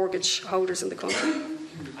biggest mortgage holders in the country.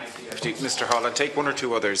 Mr. Hall, I'll take one or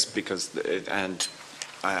two others because, and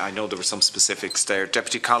I know there were some specifics there.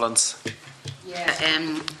 Deputy Collins. Yeah,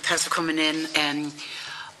 thanks for coming in. Can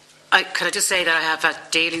I just say that I have had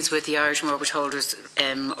dealings with the Irish Mortgage Holders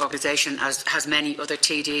organisation, as has many other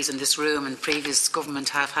TDs in this room and previous government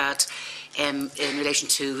have had, in relation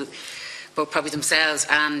to both probably themselves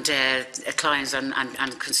and clients and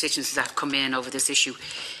constituencies that have come in over this issue.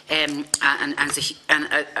 And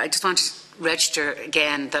I just want to register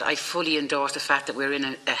again that I fully endorse the fact that we're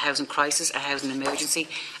in a housing crisis, a housing emergency,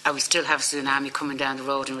 and we still have a tsunami coming down the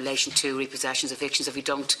road in relation to repossessions, evictions, if we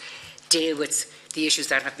don't deal with the issues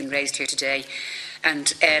that have been raised here today.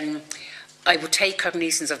 And I would take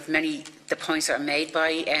cognizance of many the points that are made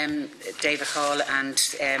by David Hall and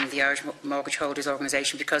the Irish Mortgage Holders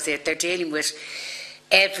Organisation, because they're dealing with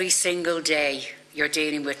every single day. You're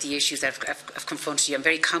dealing with the issues that have confronted you, and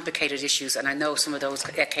very complicated issues, and I know some of those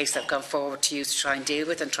cases have gone forward to you to try and deal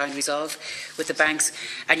with and try and resolve with the banks,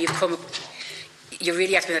 and you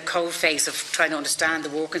really have to be in a cold face of trying to understand the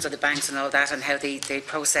workings of the banks and all that and how they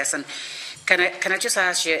process. And can I just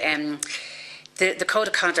ask you, the code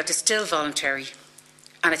of conduct is still voluntary,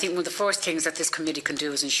 and I think one of the first things that this committee can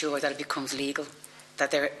do is ensure that it becomes legal,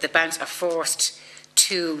 that the banks are forced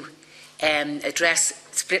to address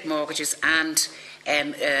split mortgages and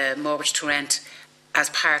mortgage to rent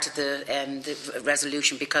as part of the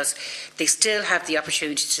resolution, because they still have the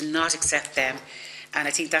opportunity to not accept them, and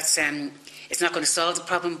I think that's it's not going to solve the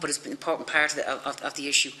problem, but it's an important part of the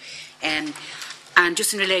issue. And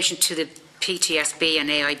just in relation to the PTSB and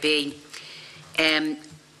AIB,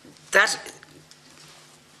 that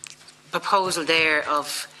proposal there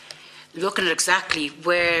of looking at exactly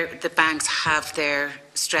where the banks have their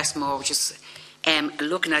stress mortgages,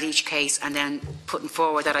 looking at each case and then putting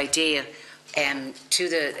forward that idea to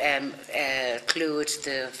the CLUID,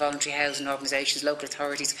 the voluntary housing organisations, local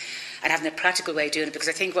authorities, and having a practical way of doing it. Because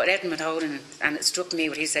I think what Edmund Holden, and it struck me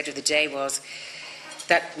what he said the other day, was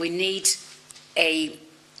that we need a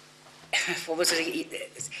what was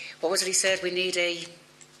it he said? We need a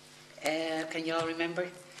can you all remember?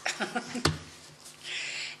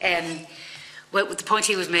 Well, the point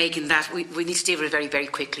he was making, that we need to deal with it very, very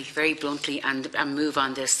quickly, very bluntly, and move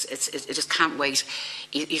on this. It just can't wait.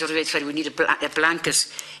 He sort of said we need a blanket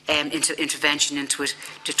intervention into it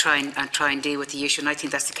to try and deal with the issue, and I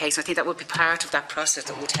think that's the case. And I think that would be part of that process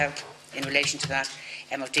that would help in relation to that,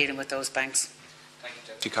 of dealing with those banks. Thank you,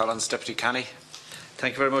 Deputy Collins. Deputy Canny.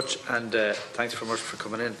 Thank you very much, and thanks very much for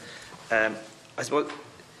coming in. I suppose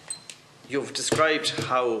you've described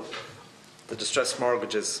how the distressed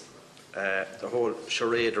mortgages, the whole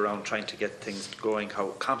charade around trying to get things going, how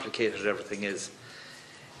complicated everything is.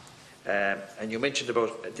 And you mentioned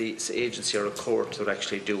about the agency or a court that would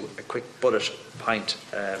actually do a quick bullet point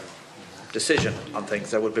decision on things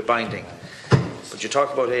that would be binding. But you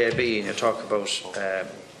talk about AIB and you talk about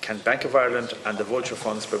can Bank of Ireland and the vulture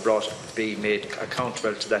funds be made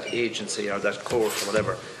accountable to that agency or that court or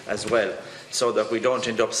whatever as well, so that we don't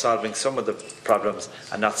end up solving some of the problems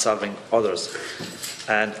and not solving others?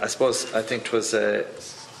 And I think it was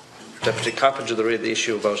Deputy Carpenter that raised the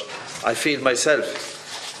issue about, I feel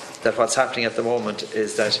myself that what's happening at the moment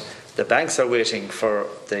is that the banks are waiting for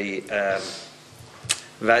the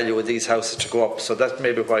value of these houses to go up. So that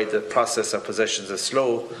may be why the process of possessions is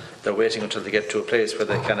slow. They're waiting until they get to a place where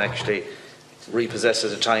they can actually repossess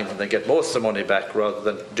at a time when they get most of the money back, rather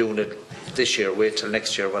than doing it this year, wait till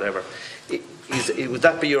next year, whatever. Would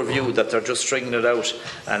that be your view, that they're just stringing it out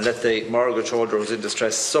and let the mortgage holder who's in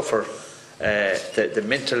distress suffer the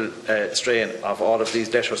mental strain of all of these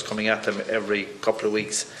debtors coming at them every couple of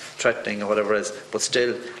weeks, threatening or whatever it is, but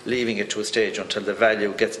still leaving it to a stage until the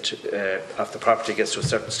value of the property gets to a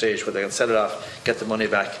certain stage where they can sell it off, get the money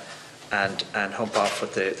back, and hump off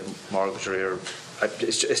with the mortgage arrear?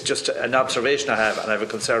 It's just an observation I have, and I have a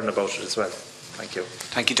concern about it as well. Thank you.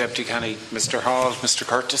 Thank you, Deputy Kenny. Mr. Hall, Mr.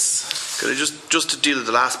 Curtis. Could I just to deal with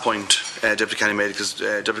the last point Deputy Kenny made, because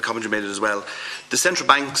Deputy Coventry made it as well. The Central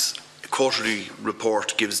Bank's quarterly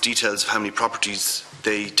report gives details of how many properties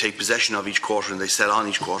they take possession of each quarter and they sell on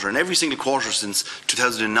each quarter. And every single quarter since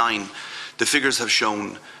 2009, the figures have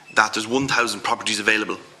shown that there's 1,000 properties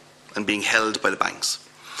available and being held by the banks.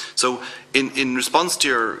 So in response to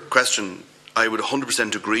your question, I would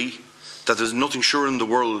 100% agree that there's nothing surer in the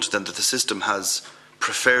world than that the system has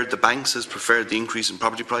preferred the banks, has preferred the increase in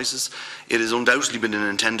property prices. It has undoubtedly been an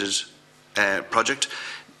intended project.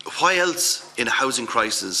 Why else, in a housing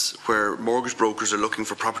crisis where mortgage brokers are looking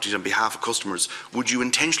for properties on behalf of customers, would you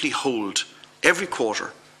intentionally hold every quarter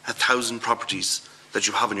 1,000 properties that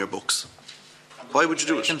you have in your books? Why would you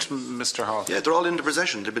do it? Mr. Hall. Yeah, they're all into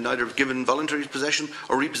possession. They've been either given voluntary possession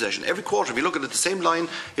or repossession. Every quarter, if you look at it, the same line,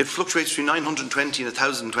 it fluctuates between 920 and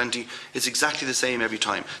 1,020. It's exactly the same every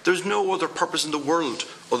time. There's no other purpose in the world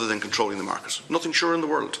other than controlling the market. Nothing sure in the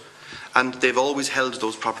world. And they've always held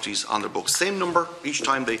those properties on their books. Same number each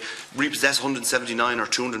time. They repossess 179 or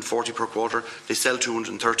 240 per quarter. They sell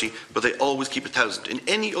 230, but they always keep 1,000. In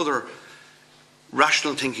any other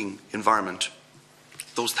rational thinking environment,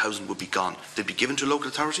 those 1,000 would be gone. They'd be given to a local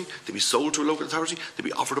authority, they'd be sold to a local authority, they'd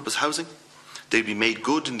be offered up as housing, they'd be made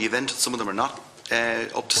good in the event that some of them are not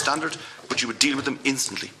up to standard, but you would deal with them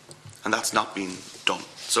instantly, and that's not being done.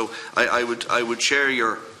 So I would share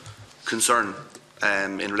your concern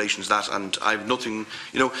in relation to that, and I've nothing,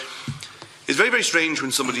 it's very, very strange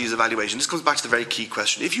when somebody is evaluating. This comes back to the very key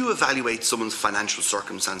question. If you evaluate someone's financial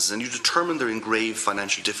circumstances and you determine they're in grave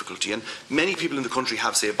financial difficulty, and many people in the country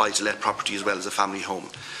have, say, a buy-to-let property as well as a family home,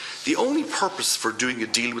 the only purpose for doing a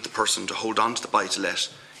deal with the person to hold on to the buy-to-let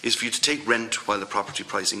is for you to take rent while the property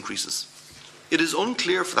price increases. It is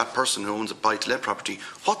unclear for that person who owns a buy-to-let property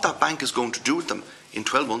what that bank is going to do with them in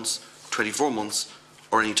 12 months, 24 months,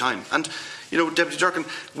 or any time. And, Deputy Durkin,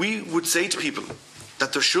 we would say to people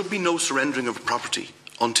that there should be no surrendering of a property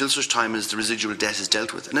until such time as the residual debt is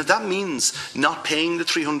dealt with. And if that means not paying the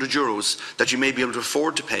 €300 that you may be able to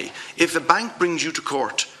afford to pay, if a bank brings you to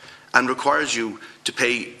court and requires you to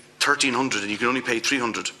pay $1,300 and you can only pay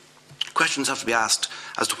 $300, questions have to be asked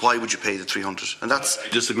as to why would you pay the $300. And that's... I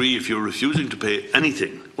disagree. If you're refusing to pay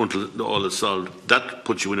anything until all is solved, that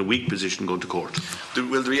puts you in a weak position going to court.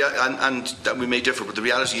 And that we may differ, but the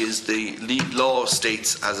reality is the law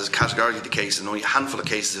states, as is categorically the case, and only a handful of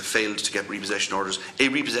cases have failed to get repossession orders. A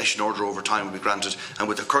repossession order over time will be granted, and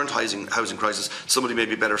with the current housing crisis, somebody may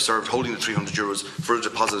be better served holding the €300 for a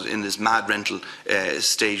deposit in this mad rental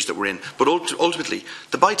stage that we're in. But ultimately,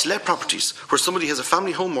 the buy-to-let properties, where somebody has a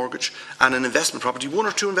family home mortgage and an investment property, one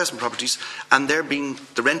or two investment properties, and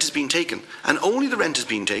the rent is being taken, and only the rent is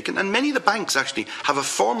being taken, and many of the banks actually have a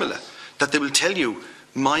formula that they will tell you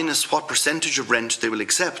minus what percentage of rent they will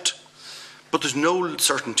accept, but there's no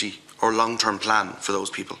certainty or long-term plan for those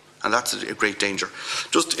people, and that's a great danger.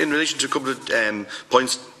 Just in relation to a couple of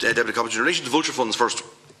points, Deputy Coventry, in relation to vulture funds first,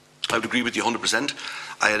 I would agree with you 100%.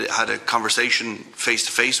 I had a conversation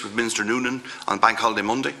face-to-face with Minister Noonan on Bank Holiday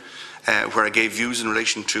Monday, where I gave views in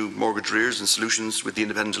relation to mortgage arrears and solutions with the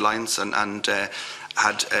Independent Alliance, and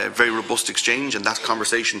had a very robust exchange, and that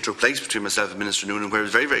conversation took place between myself and Minister Noonan, where it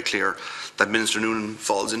was very, very clear that Minister Noonan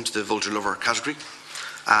falls into the vulture lover category,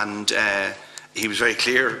 and he was very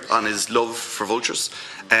clear on his love for vultures.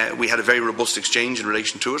 We had a very robust exchange in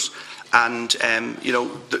relation to it, and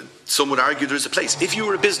some would argue there is a place. If you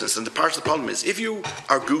were a business, and the part of the problem is, if you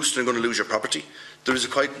are goosed and going to lose your property, there is a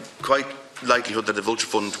quite likelihood that the vulture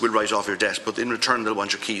fund will write off your debt, but in return they'll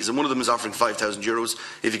want your keys. And one of them is offering €5,000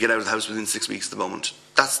 if you get out of the house within 6 weeks at the moment.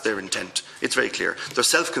 That's their intent. It's very clear. They're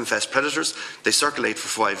self-confessed predators. They circulate for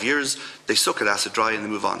 5 years. They suck at acid dry and they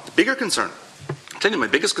move on. The bigger concern, I'll tell you my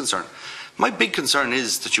biggest concern. My big concern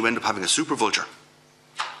is that you end up having a super vulture,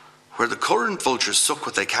 where the current vultures suck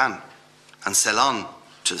what they can and sell on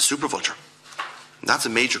to the super vulture. And that's a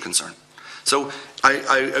major concern. So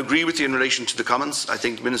I agree with you in relation to the comments. I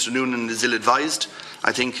think Minister Noonan is ill-advised.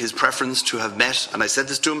 I think his preference to have met, and I said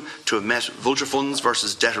this to him, to have met vulture funds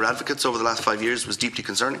versus debtor advocates over the last 5 years was deeply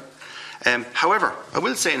concerning. However, I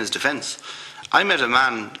will say in his defence, I met a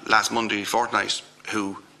man last Monday fortnight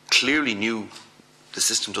who clearly knew the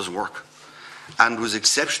system doesn't work and was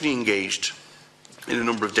exceptionally engaged in a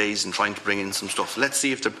number of days in trying to bring in some stuff. Let's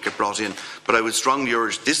see if they get brought in. But I would strongly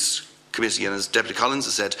urge this committee, and as Deputy Collins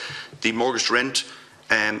has said, the mortgage to rent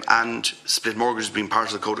and split mortgages being part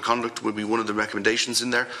of the Code of Conduct will be one of the recommendations in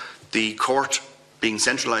there. The court being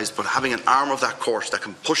centralised, but having an arm of that court that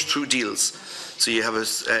can push through deals, so you have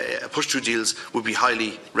a push through deals, would be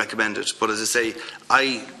highly recommended. But as I say,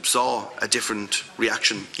 I saw a different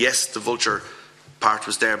reaction. Yes, the vulture part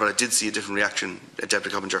was there, but I did see a different reaction, Deputy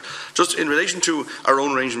Coppinger. Just in relation to our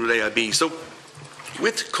own arrangement with AIB, so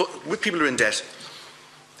with people who are in debt,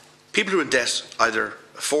 people who are in debt either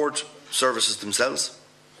afford services themselves,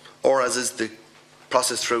 or as is the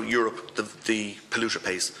process throughout Europe, the polluter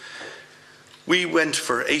pays. We went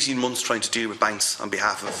for 18 months trying to deal with banks on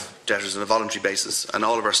behalf of debtors on a voluntary basis, and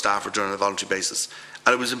all of our staff were done on a voluntary basis.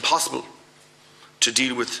 And it was impossible to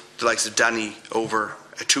deal with the likes of Danny over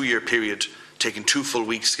a 2-year period, taking 2 full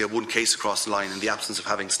weeks to get one case across the line in the absence of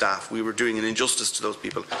having staff. We were doing an injustice to those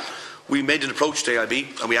people. We made an approach to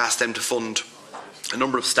AIB and we asked them to fund a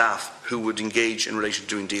number of staff who would engage in relation to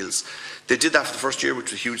doing deals. They did that for the first year,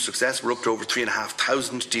 which was a huge success. We're up to over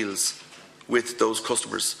 3,500 deals with those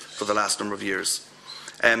customers for the last number of years.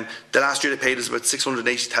 The last year they paid us about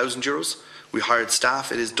 €680,000. We hired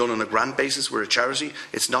staff. It is done on a grant basis. We're a charity.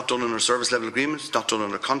 It's not done on a service level agreement. It's not done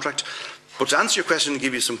on a contract. But to answer your question and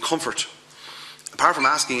give you some comfort, apart from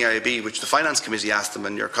asking AIB, which the Finance Committee asked them,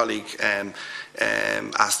 and your colleague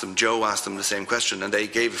asked them, Joe asked them the same question, and they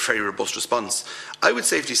gave a very robust response, I would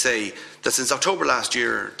safely say that since October last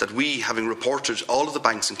year, that we, having reported all of the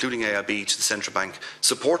banks, including AIB, to the Central Bank,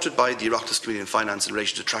 supported by the Oireachtas Committee on Finance in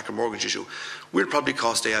relation to the tracker mortgage issue, will probably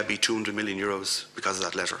cost AIB €200 million because of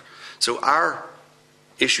that letter. So our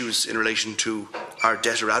issues in relation to our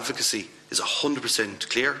debtor advocacy is 100%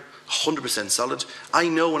 clear, 100% solid. I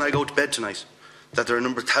know when I go to bed tonight that there are a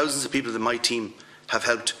number of thousands of people in my team have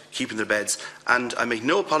helped keep in their beds, and I make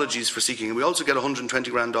no apologies for seeking, and we also get 120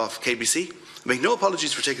 grand off KBC. I make no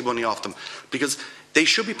apologies for taking money off them, because they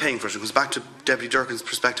should be paying for it. It goes back to Deputy Durkin's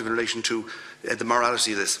perspective in relation to the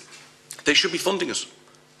morality of this. They should be funding it.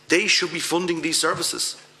 They should be funding these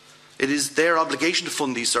services. It is their obligation to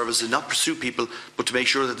fund these services, not pursue people, but to make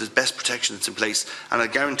sure that there's best protection that's in place. And I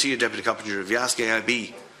guarantee you, Deputy Coppinger, if you ask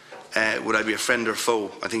AIB, would I be a friend or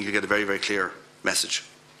foe, I think you'll get a very, very clear message.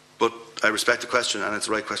 But I respect the question, and it's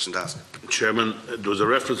the right question to ask. Chairman, there was a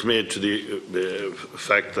reference made to the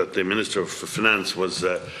fact that the Minister for Finance was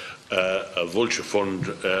a vulture fund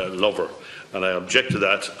lover, and I object to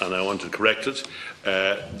that, and I want to correct it.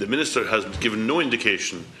 The Minister has given no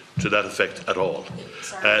indication to that effect at all.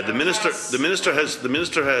 The minister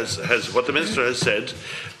has said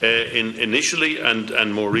initially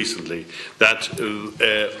and more recently that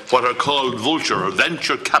what are called vulture or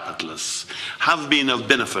venture capitalists have been of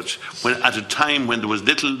benefit at a time when there was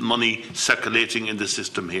little money circulating in the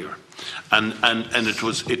system here. And it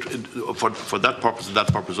was for that purpose and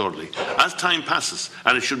that purpose only. As time passes,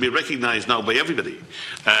 and it should be recognised now by everybody,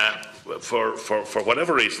 for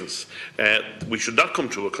whatever reasons, we should not come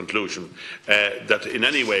to a conclusion that in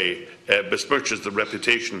any way besmirches the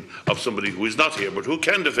reputation of somebody who is not here, but who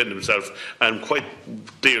can defend himself and quite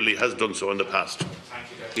clearly has done so in the past. Thank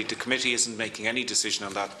you, Deputy. The committee isn't making any decision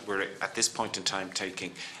on that. We're at this point in time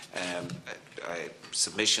taking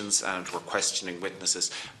submissions and we're questioning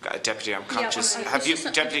witnesses. Deputy, I'm conscious. Have you,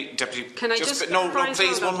 Deputy? Can I just no,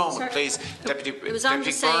 please, one moment, please. Deputy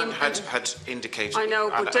Byrne had indicated. I know,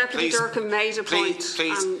 but Deputy Durkin made a point,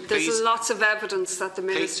 and there's lots of evidence that the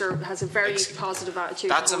Minister has a very positive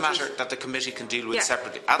attitude. That's a matter that the committee can deal with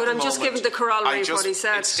separately. But I'm just giving the corollary of what he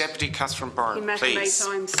said. It's Deputy Catherine Byrne, he met please.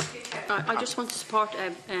 him 8 times. I just want to support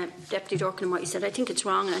Deputy Durkin and what he said. I think it's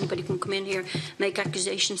wrong, and anybody can come in here, make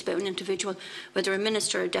accusations allegations about an individual, whether a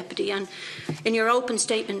minister or deputy. And in your open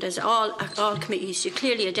statement, as all committees, you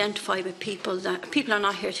clearly identify with people that people are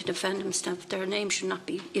not here to defend themselves. Their name should not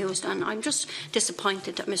be used. And I'm just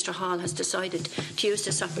disappointed that Mr Hall has decided to use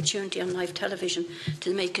this opportunity on live television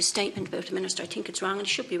to make a statement about the minister. I think it's wrong and it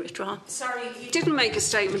should be withdrawn. Sorry, he didn't make a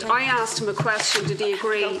statement. I asked him a question. Did he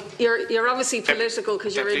agree? You're obviously political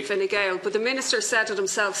because you're in Fine Gael, but the minister said it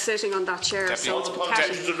himself sitting on that chair. So it's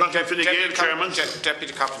pathetic.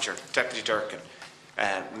 Deputy Coppinger, Deputy Durkin,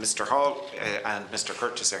 Mr Hall and Mr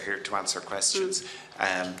Curtis are here to answer questions.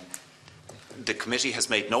 The committee has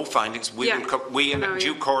made no findings. We in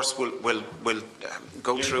due course will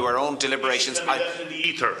go through our own deliberations. Can be left in the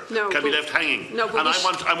ether. Can be left hanging. No, and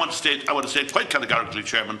I want to state quite categorically,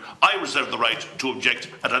 Chairman, I reserve the right to object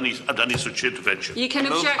at any such intervention. You can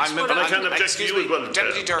object, but I can object to you as well.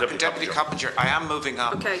 Deputy Durkin, Deputy Coppinger, I am moving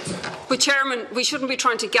on. Okay, but Chairman, we shouldn't be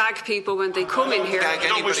trying to gag people when they come in here. I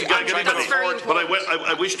don't wish to gag anybody, but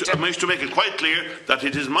I wish to make it quite clear that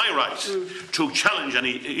it is my right to challenge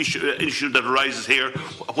any issue that arises here,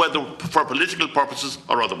 whether for political purposes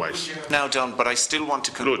or otherwise. Now done, but I still want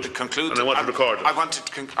to conclude. And I want to record it. I want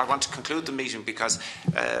to conclude the meeting because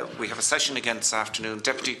we have a session again this afternoon.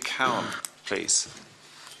 Deputy Cowan, please.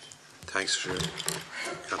 Thanks for your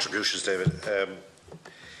contributions, David.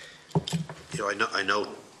 I know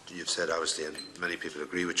you've said, obviously, and many people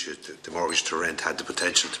agree with you, that the mortgage to rent had the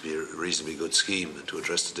potential to be a reasonably good scheme and to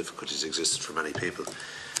address the difficulties that existed for many people.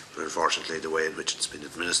 But unfortunately, the way in which it's been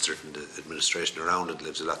administered and the administration around it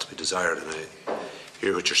leaves a lot to be desired. And I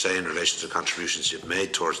hear what you're saying in relation to the contributions you've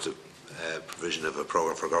made towards the provision of a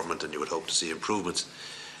programme for government, and you would hope to see improvements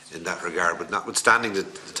in that regard. But notwithstanding the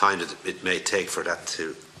time that it may take for that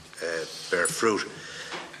to bear fruit,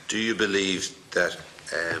 do you believe that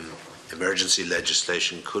emergency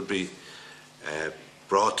legislation could be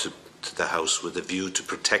brought to the House with a view to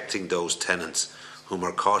protecting those tenants whom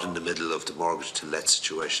are caught in the middle of the mortgage to let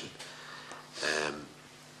situation?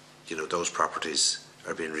 Those properties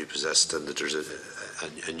are being repossessed, and that there's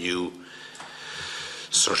a new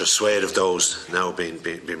sort of swathe of those now being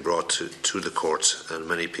brought to the courts, and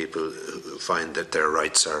many people find that their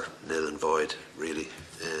rights are nil and void, really,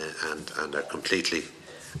 and are completely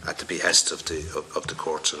at the behest of the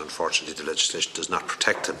courts, and unfortunately the legislation does not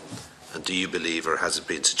protect them. And do you believe, or has it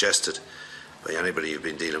been suggested by anybody you've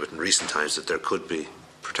been dealing with in recent times, that there could be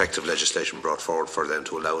protective legislation brought forward for them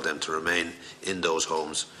to allow them to remain in those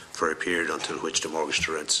homes for a period until which the mortgage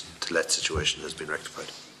to let situation has been rectified?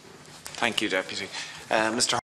 Thank you, Deputy. Mr.